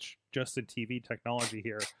of Twitch just in TV technology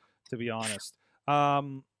here, to be honest.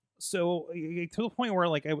 So to the point where,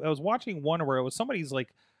 like, I was watching one where it was somebody's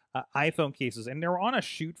like iPhone cases, and they were on a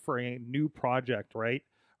shoot for a new project, right?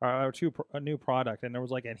 Or a new product, and there was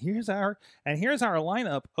like, and here's our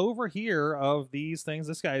lineup over here of these things.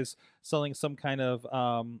 This guy's selling some kind of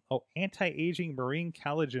anti-aging marine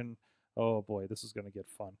collagen. Oh boy, this is gonna get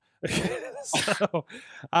fun. So,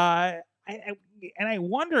 I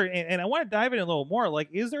wonder, and I want to dive in a little more. Like,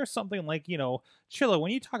 is there something like, Chilla,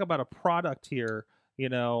 when you talk about a product here,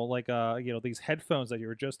 like these headphones that you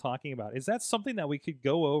were just talking about. Is that something that we could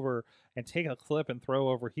go over and take a clip and throw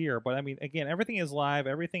over here? But I mean, again, everything is live.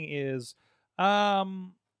 Everything is. I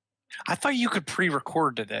thought you could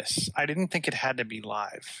pre-record to this. I didn't think it had to be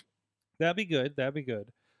live. That'd be good. That'd be good.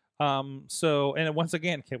 So, and once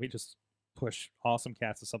again, can we just push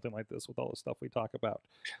AwesomeCast to something like this with all the stuff we talk about?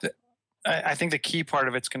 I think the key part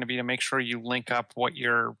of it's going to be to make sure you link up what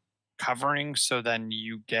you're covering, so then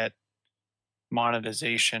you get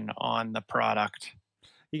monetization on the product.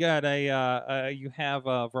 You got you have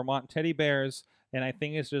Vermont teddy bears, and I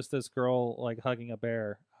think it's just this girl like hugging a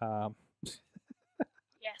bear.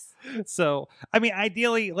 Yes. So, I mean,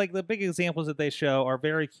 ideally, like the big examples that they show are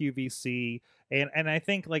very QVC, and I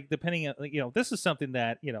think like depending on this is something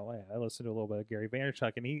that I listened to a little bit of Gary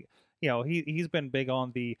Vaynerchuk, and he's been big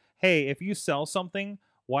on the hey, if you sell something,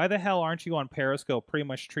 why the hell aren't you on Periscope pretty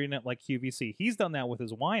much treating it like QVC? He's done that with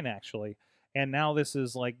his wine actually, and now this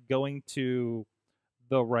is like going to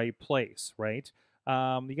the right place, right?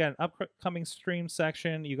 You got an upcoming stream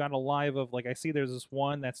section. You got a live of I see there's this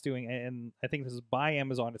one that's doing, and I think this is by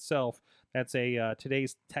Amazon itself. That's a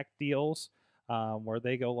today's tech deals, where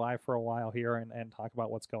they go live for a while here and talk about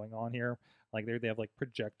what's going on here. Like they have like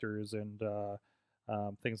projectors and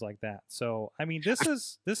things like that. So I mean, this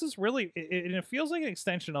is really it feels like an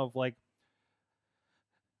extension of like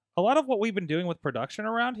a lot of what we've been doing with production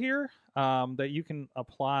around here, that you can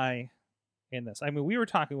apply in this. I mean, we were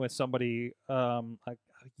talking with somebody a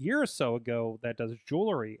year or so ago that does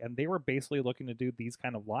jewelry, and they were basically looking to do these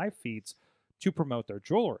kind of live feeds to promote their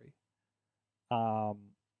jewelry.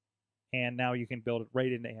 And now you can build it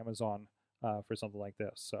right into Amazon for something like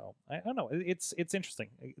this. So I don't know. It's interesting.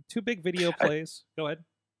 2 big video plays. Go ahead.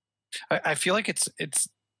 I feel like it's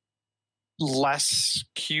less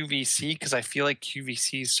QVC, because I feel like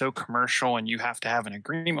QVC is so commercial, and you have to have an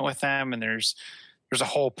agreement with them, and there's a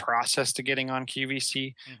whole process to getting on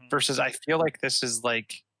QVC. Versus I feel like this is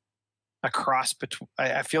like a cross between,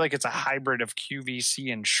 I feel like it's a hybrid of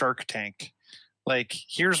QVC and Shark Tank. Like,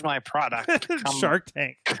 here's my product. Shark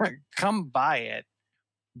Tank. Come buy it.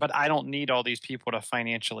 But I don't need all these people to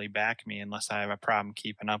financially back me unless I have a problem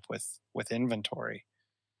keeping up with inventory.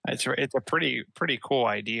 It's a pretty cool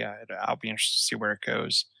idea. I'll be interested to see where it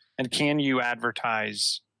goes. And can you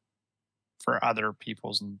advertise for other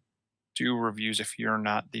people's and do reviews if you're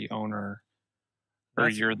not the owner or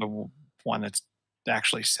you're the one that's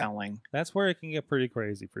actually selling? That's where it can get pretty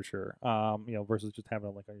crazy for sure. Versus just having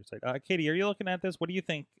a link on your site. Katie, are you looking at this? What do you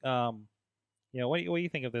think? What do you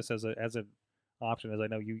think of this as an option? As I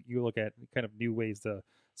know you look at kind of new ways to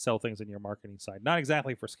sell things in your marketing side. Not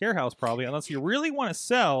exactly for Scarehouse, probably, unless you really want to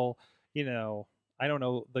sell. I don't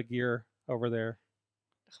know, the gear over there.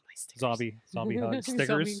 Oh, my Zombie hug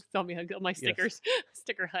stickers. zombie hug. My stickers. Yes.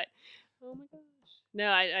 Sticker hut. Oh my gosh. No,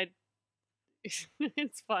 I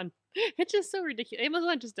it's fun. It's just so ridiculous.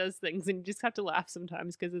 Amazon just does things, and you just have to laugh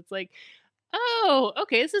sometimes, because it's like, oh,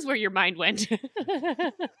 okay, this is where your mind went.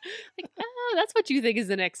 That's what you think is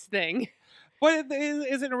the next thing. But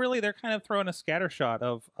isn't it really? They're kind of throwing a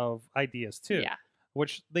scattershot of ideas too, yeah,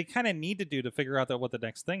 which they kind of need to do to figure out what the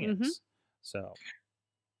next thing is. So,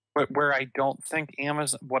 but what I don't think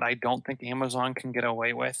Amazon can get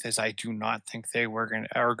away with is I do not think they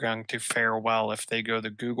are going to fare well if they go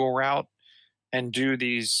the Google route and do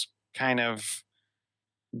these kind of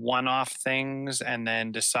one-off things and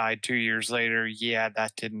then decide 2 years later,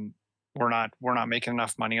 we're not making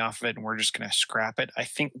enough money off of it, and we're just going to scrap it. I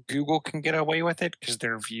think Google can get away with it because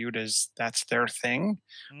they're viewed as that's their thing.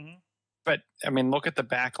 But I mean, look at the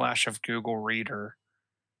backlash of Google Reader.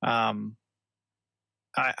 I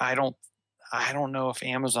don't know if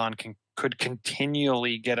Amazon could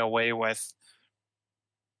continually get away with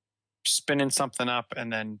spinning something up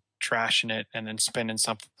and then trashing it, and then spinning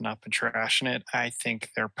something up and trashing it. I think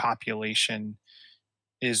their population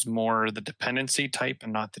is more the dependency type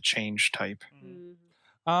and not the change type.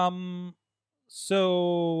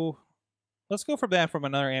 So let's go from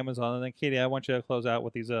another Amazon, and then Katie, I want you to close out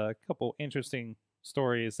with these couple interesting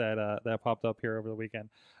stories that popped up here over the weekend.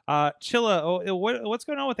 Chilla, what's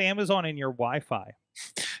going on with Amazon and your Wi-Fi?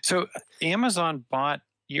 So Amazon bought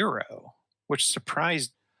Eero, which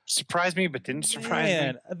surprised me, but didn't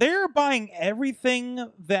surprise me. They're buying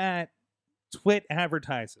everything that Twit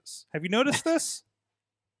advertises. Have you noticed this?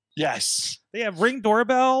 Yes. They have Ring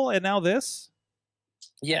doorbell and now this.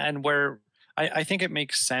 Yeah, and where I think it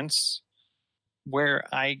makes sense. Where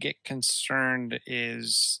I get concerned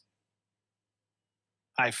is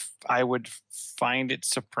I would find it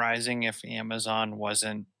surprising if Amazon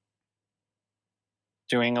wasn't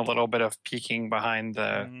doing a little bit of peeking behind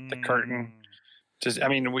the curtain. I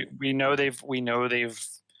mean, we know they've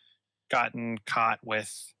gotten caught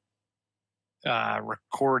with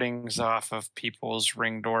recordings off of people's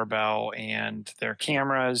Ring doorbell and their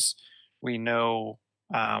cameras. We know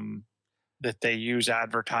that they use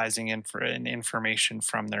advertising and information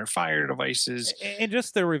from their Fire devices. And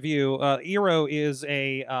just the review, Eero is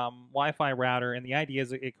a Wi-Fi router, and the idea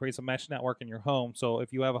is it creates a mesh network in your home. So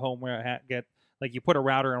if you have a home where you put a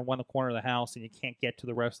router in one corner of the house and you can't get to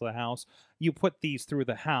the rest of the house, you put these through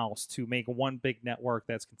the house to make one big network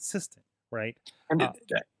that's consistent, right? And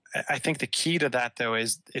I think the key to that, though,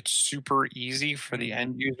 is it's super easy for the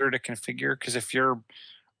end user to configure, because if you're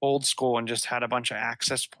old school and just had a bunch of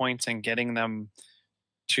access points and getting them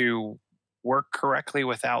to work correctly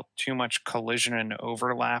without too much collision and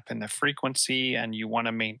overlap in the frequency, and you want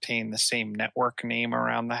to maintain the same network name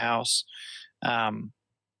around the house, and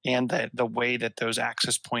the way that those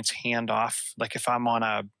access points hand off, like if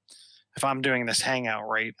I'm doing this hangout,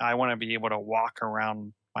 right, I want to be able to walk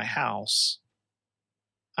around my house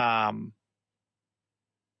and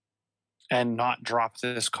not drop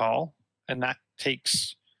this call. And that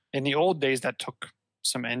takes, in the old days, that took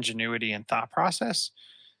some ingenuity and thought process.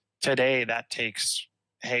 Today, that takes,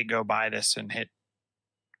 hey, go buy this and hit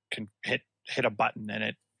a button, and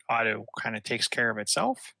it auto kind of takes care of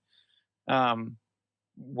itself.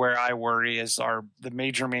 Where I worry is the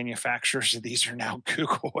major manufacturers of these are now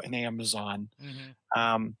Google and Amazon.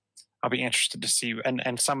 I'll be interested to see,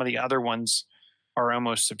 and some of the other ones are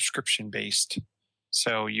almost subscription based.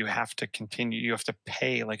 So you have to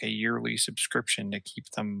pay like a yearly subscription to keep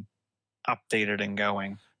them updated and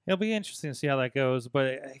going. It'll be interesting to see how that goes.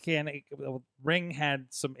 But again, Ring had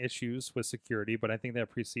some issues with security, but I think that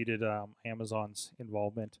preceded Amazon's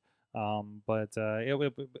involvement. But it'll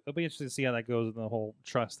be interesting to see how that goes and the whole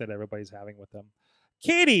trust that everybody's having with them.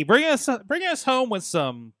 Katie, bring us home with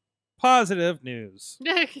some positive news.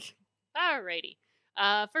 Alrighty.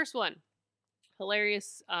 First one.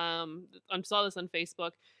 Hilarious. I saw this on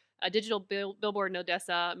Facebook. A digital billboard in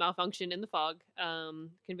Odessa malfunctioned in the fog,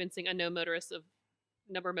 convincing unknown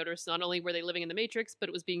number of motorists not only were they living in the Matrix, but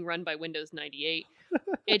it was being run by Windows 98.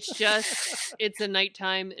 It's a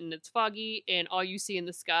nighttime and it's foggy, and all you see in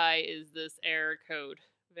the sky is this error code,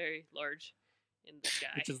 very large in the sky.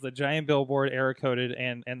 Which is the giant billboard, error coded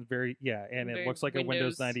and very it looks like a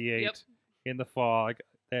Windows 98 in the fog.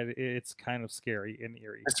 That it's kind of scary and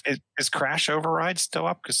eerie. Is Crash Override still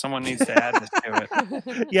up? Because someone needs to add this to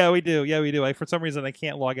it. Yeah, we do. For some reason, I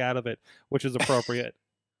can't log out of it, which is appropriate.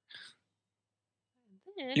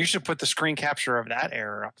 You should put the screen capture of that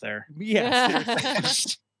error up there.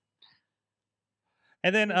 Yes.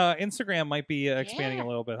 And then Instagram might be expanding a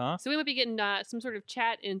little bit, huh? So we might be getting some sort of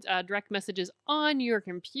chat and direct messages on your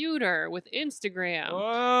computer with Instagram.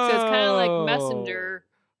 Whoa. So it's kind of like Messenger,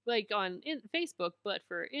 like on Facebook, but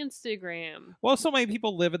for Instagram. Well, so many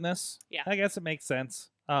people live in this. Yeah. I guess it makes sense.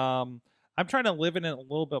 I'm trying to live in it a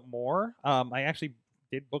little bit more. I actually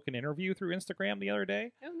did book an interview through Instagram the other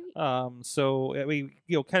day. Oh, neat. So we,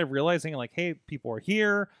 kind of realizing like, hey, people are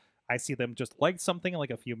here. I see them just liked something like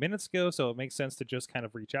a few minutes ago, so it makes sense to just kind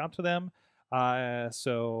of reach out to them.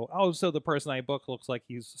 So the person I booked looks like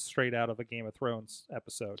he's straight out of a Game of Thrones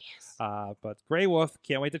episode. Yes. But Grey Wolf,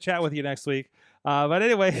 can't wait to chat with you next week. But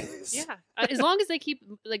anyway. Yeah. As long as they keep,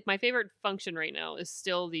 like, my favorite function right now is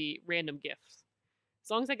still the random GIFs. As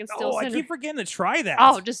long as I can still send... I keep forgetting to try that.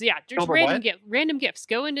 Oh, just random GIFs.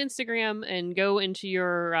 Go into Instagram and go into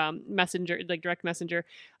your messenger, like direct messenger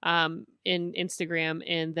in Instagram.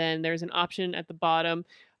 And then there's an option at the bottom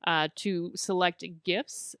to select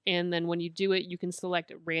GIFs. And then when you do it, you can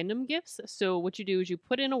select random GIFs. So what you do is you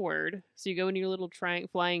put in a word. So you go into your little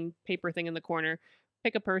flying paper thing in the corner,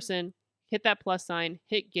 pick a person, hit that plus sign,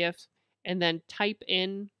 hit GIF, and then type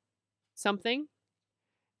in something.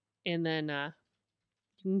 And then...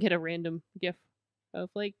 you can get a random GIF of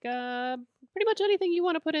like pretty much anything you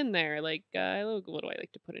want to put in there. Like what do I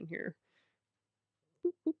like to put in here?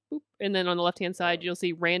 Boop, boop, boop. And then on the left hand side, you'll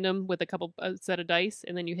see random with a set of dice,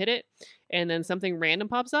 and then you hit it, and then something random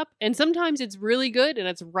pops up. And sometimes it's really good and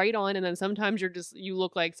it's right on, and then sometimes you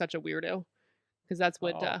look like such a weirdo because that's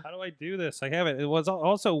what. How do I do this? I have it. It was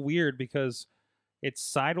also weird because it's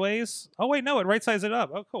sideways. Oh wait, no, it right sides it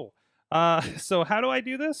up. Oh cool. So how do I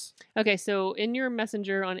do this? Okay, so in your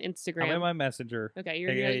messenger on Instagram. I'm in my messenger. Okay,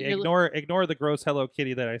 ignore the gross Hello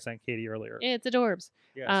Kitty that I sent Katie earlier. It's adorbs.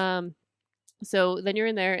 Yes. So then you're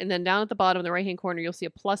in there, and then down at the bottom in the right hand corner, you'll see a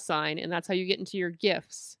plus sign, and that's how you get into your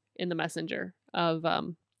GIFs in the messenger of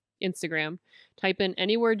Instagram. Type in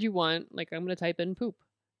any word you want. Like I'm going to type in poop,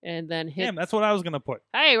 and then hit. Damn, that's what I was gonna put.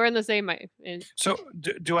 Hey, we're in the same. And So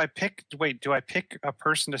do I pick? Wait, do I pick a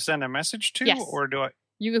person to send a message to, Yes. or do I?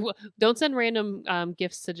 you don't send random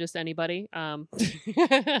gifts to just anybody. So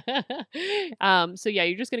yeah,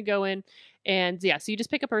 you're just gonna go in, and yeah, so you just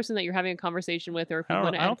pick a person that you're having a conversation with, or if you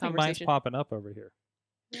want to I end don't think mine's conversation. popping up over here.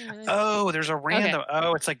 Oh, there's a random.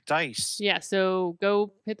 Oh, it's like dice. Yeah, so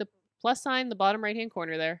go hit the plus sign, the bottom right hand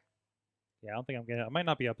corner there. Yeah, I don't think I'm getting. I might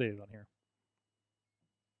not be updated on here.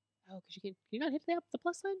 Oh, because can you not hit the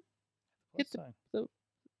plus sign? Hit Plus the- sign.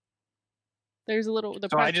 There's a little.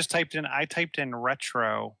 So I just typed in. I typed in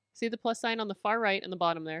retro. See the plus sign on the far right and the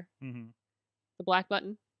bottom there, Mm-hmm. the black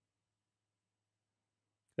button.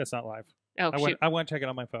 That's not live. Oh shoot. I went to check it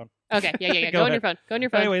on my phone. Okay, yeah. Go Go on ahead. your phone. Go on your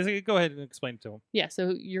phone. Anyways, go ahead and explain it to him. Yeah,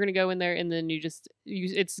 so you're gonna go in there and then you just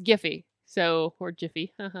use it's Giphy, so or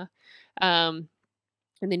Jiffy, and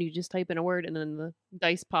then you just type in a word and then the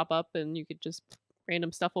dice pop up and you could just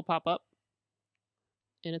random stuff will pop up,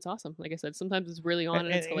 and it's awesome. Like I said, sometimes it's really on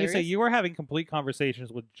and it's you hilarious. say you were having complete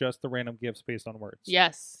conversations with just the random gifts based on words.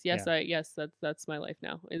 Yes, Yeah. that's my life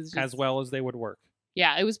now. Is As well as they would work.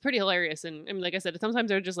 Yeah, it was pretty hilarious, and I mean, like I said, sometimes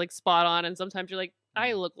they're just like spot on, and sometimes you're like,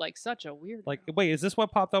 I look like such a weird. Like, wait, is this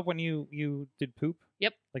what popped up when you did poop?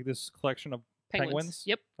 Yep. Like this collection of penguins?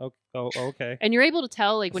 Yep. Oh, okay. And you're able to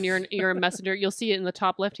tell, like when you're a messenger, you'll see it in the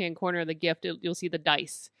top left hand corner of the gift. You'll see the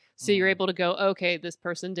dice, so you're able to go, okay, this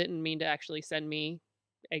person didn't mean to actually send me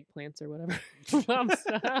eggplants or whatever.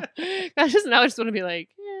 I just want to be like,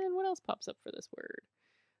 and what else pops up for this word?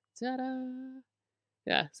 Ta-da!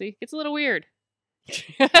 Yeah, see, it gets a little weird.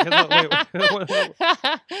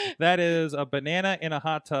 That is a banana in a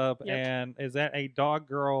hot tub, Yep. and is that a dog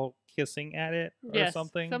girl kissing at it or Yes,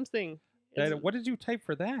 something? Something. What did you type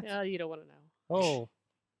for that? Yeah, you don't want to know. Oh,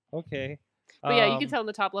 okay. But yeah, you can tell in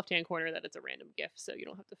the top left-hand corner that it's a random gift, so you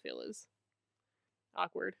don't have to feel as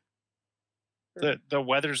awkward. The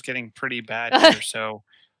weather's getting pretty bad here, so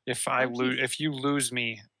if you lose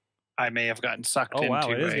me, I may have gotten sucked Oh into. wow,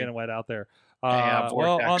 it is getting wet out there. Yeah,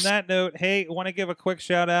 well, on vortex. that note, hey, want to give a quick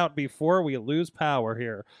shout out before we lose power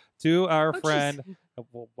here to our jeez. friend.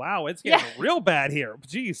 Well, wow, it's getting real bad here.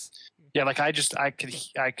 Jeez. Yeah, like I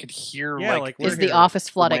could hear Yeah, like like we're Is the here. office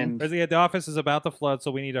flooding? wind. The office is about to flood,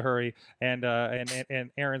 so we need to hurry. And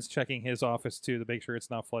Aaron's checking his office too to make sure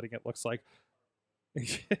it's not flooding. It looks like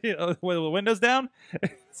with the windows down.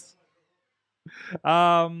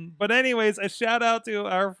 But anyways, a shout out to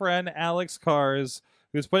our friend Alex Kahrs,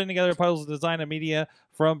 who's putting together Puzzle Design Media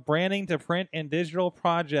from branding to print and digital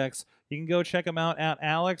projects. You can go check him out at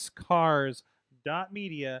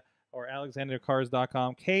alexkahrs.media or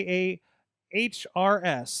alexanderkahrs.com, KAHRS.media,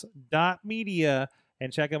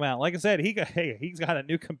 and check him out. Like I said, he's got a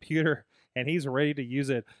new computer and he's ready to use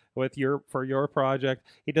it for your project.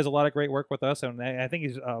 He does a lot of great work with us, and I think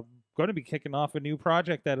he's going to be kicking off a new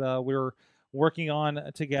project that we're working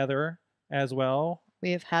on together as well.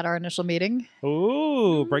 We've had our initial meeting.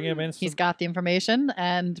 Ooh, bring him in. He's got the information,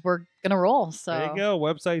 and we're gonna roll. So There you go.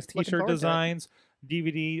 Websites, looking T-shirt forward to it. designs,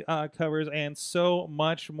 DVD covers, and so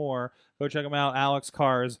much more. Go check them out.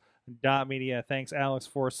 alexkahrs.media. Thanks, Alex,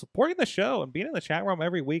 for supporting the show and being in the chat room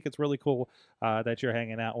every week. It's really cool that you're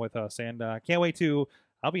hanging out with us, and can't wait to.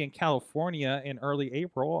 I'll be in California in early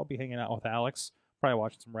April. I'll be hanging out with Alex, probably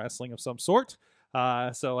watching some wrestling of some sort.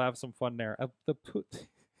 So have some fun there.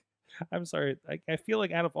 I'm sorry. I feel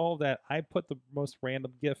like out of all of that, I put the most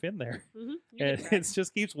random GIF in there. Mm-hmm. And it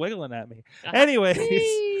just keeps wiggling at me. Uh-huh. Anyways,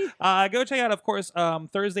 Whee! go check out, of course,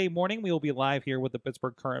 Thursday morning. We will be live here with the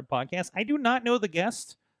Pittsburgh Current podcast. I do not know the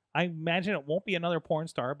guest. I imagine it won't be another porn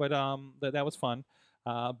star, but that was fun.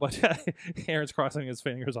 But Aaron's crossing his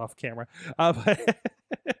fingers off camera. But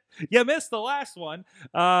you missed the last one.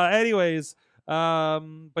 Anyways.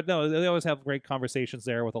 But no, they always have great conversations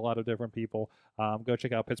there with a lot of different people. Go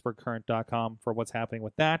check out pittsburghcurrent.com for what's happening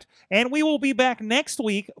with that. And we will be back next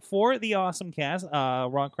week for the AwesomeCast.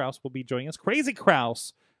 Ron Krause will be joining us. Crazy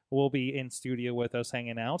Krause will be in studio with us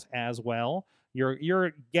hanging out as well.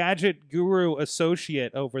 Your gadget guru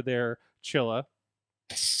associate over there, Chilla.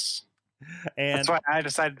 And That's why I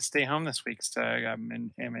decided to stay home this week. So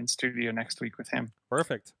I'm in studio next week with him.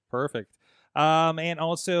 Perfect. And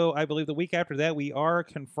also, I believe the week after that, we are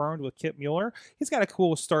confirmed with Kip Mueller. He's got a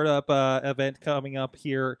cool startup event coming up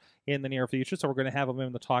here in the near future, so we're going to have him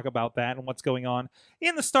in to talk about that and what's going on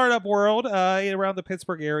in the startup world around the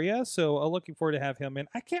Pittsburgh area. So looking forward to have him in.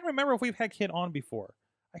 I can't remember if we've had Kit on before.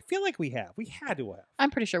 I feel like we have. We had to have. I'm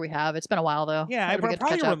pretty sure we have. It's been a while though. Yeah, It'll be good to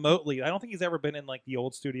probably catch up. remotely. I don't think he's ever been in like the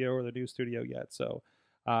old studio or the new studio yet. So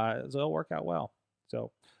it'll work out well.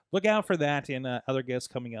 So, look out for that and other guests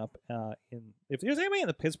coming up. If there's anybody in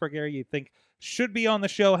the Pittsburgh area you think should be on the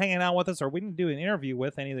show hanging out with us, or we need to do an interview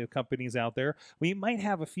with any of the companies out there, we might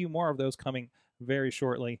have a few more of those coming very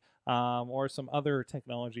shortly, or some other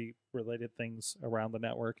technology-related things around the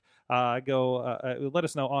network. Let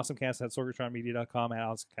us know, awesomecast at sorgatronmedia.com, at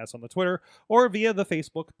AwesomeCast on the Twitter, or via the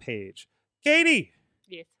Facebook page. Katie!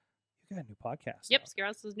 Yes. You got a new podcast. Yep, out.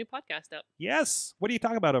 Scarouse's new podcast up. Yes. What do you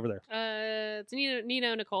talk about over there? It's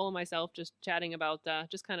Nina, Nicole, and myself just chatting about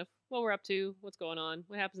just kind of what we're up to, what's going on,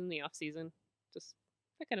 what happens in the off season, just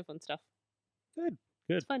that kind of fun stuff. Good.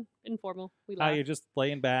 It's fun, informal. We How laugh. you're just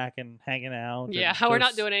laying back and hanging out. Yeah, and how we're not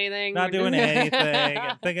just doing anything. Not doing anything.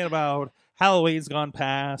 And thinking about Halloween's gone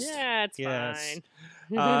past. Yeah, it's Yes.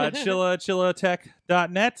 fine.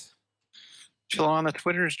 Chillatech.net. Chilla on the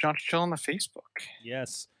Twitters, John Chilla on the Facebook.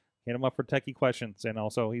 Yes. Hit him up for techie questions. And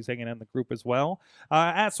also, he's hanging in the group as well.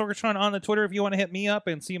 At Sorgatron on the Twitter, if you want to hit me up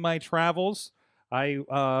and see my travels. I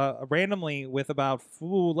randomly, with about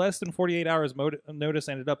less than 48 hours notice,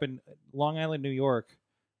 ended up in Long Island, New York,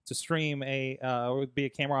 to stream be a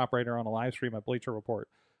camera operator on a live stream at Bleacher Report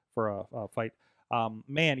for a fight.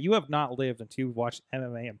 Man, you have not lived until you've watched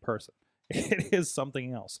MMA in person. It is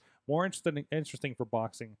something else. More interesting for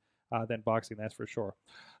boxing than boxing, that's for sure.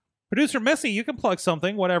 Producer Missy, you can plug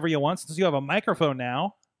something, whatever you want, since you have a microphone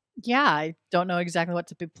now. Yeah, I don't know exactly what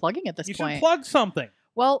to be plugging at this You point. should plug something.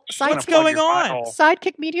 Well, What's going on?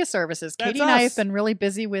 Sidekick Media Services. That's Katie and I have us. been really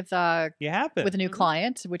busy with You have been. with a new Mhm.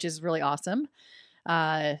 client, which is really awesome.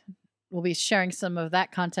 We'll be sharing some of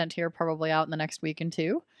that content here probably out in the next week and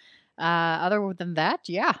two. Other than that,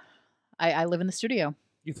 yeah, I live in the studio.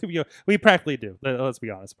 We practically do. Let's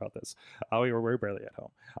be honest about this. We're barely at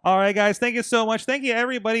home. All right, guys. Thank you so much. Thank you,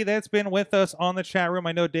 everybody that's been with us on the chat room.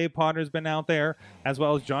 I know Dave Potter's been out there, as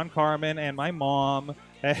well as John Carmen and my mom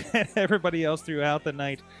and everybody else throughout the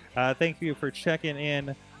night. Thank you for checking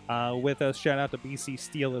in with us. Shout out to BC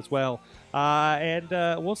Steel as well. And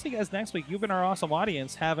we'll see you guys next week. You've been our awesome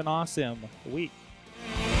audience. Have an awesome week.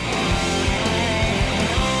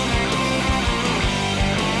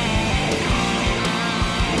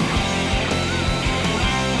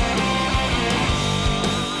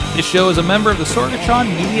 This show is a member of the Sorgatron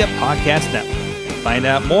Media Podcast Network. Find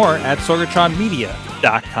out more at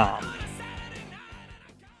sorgatronmedia.com.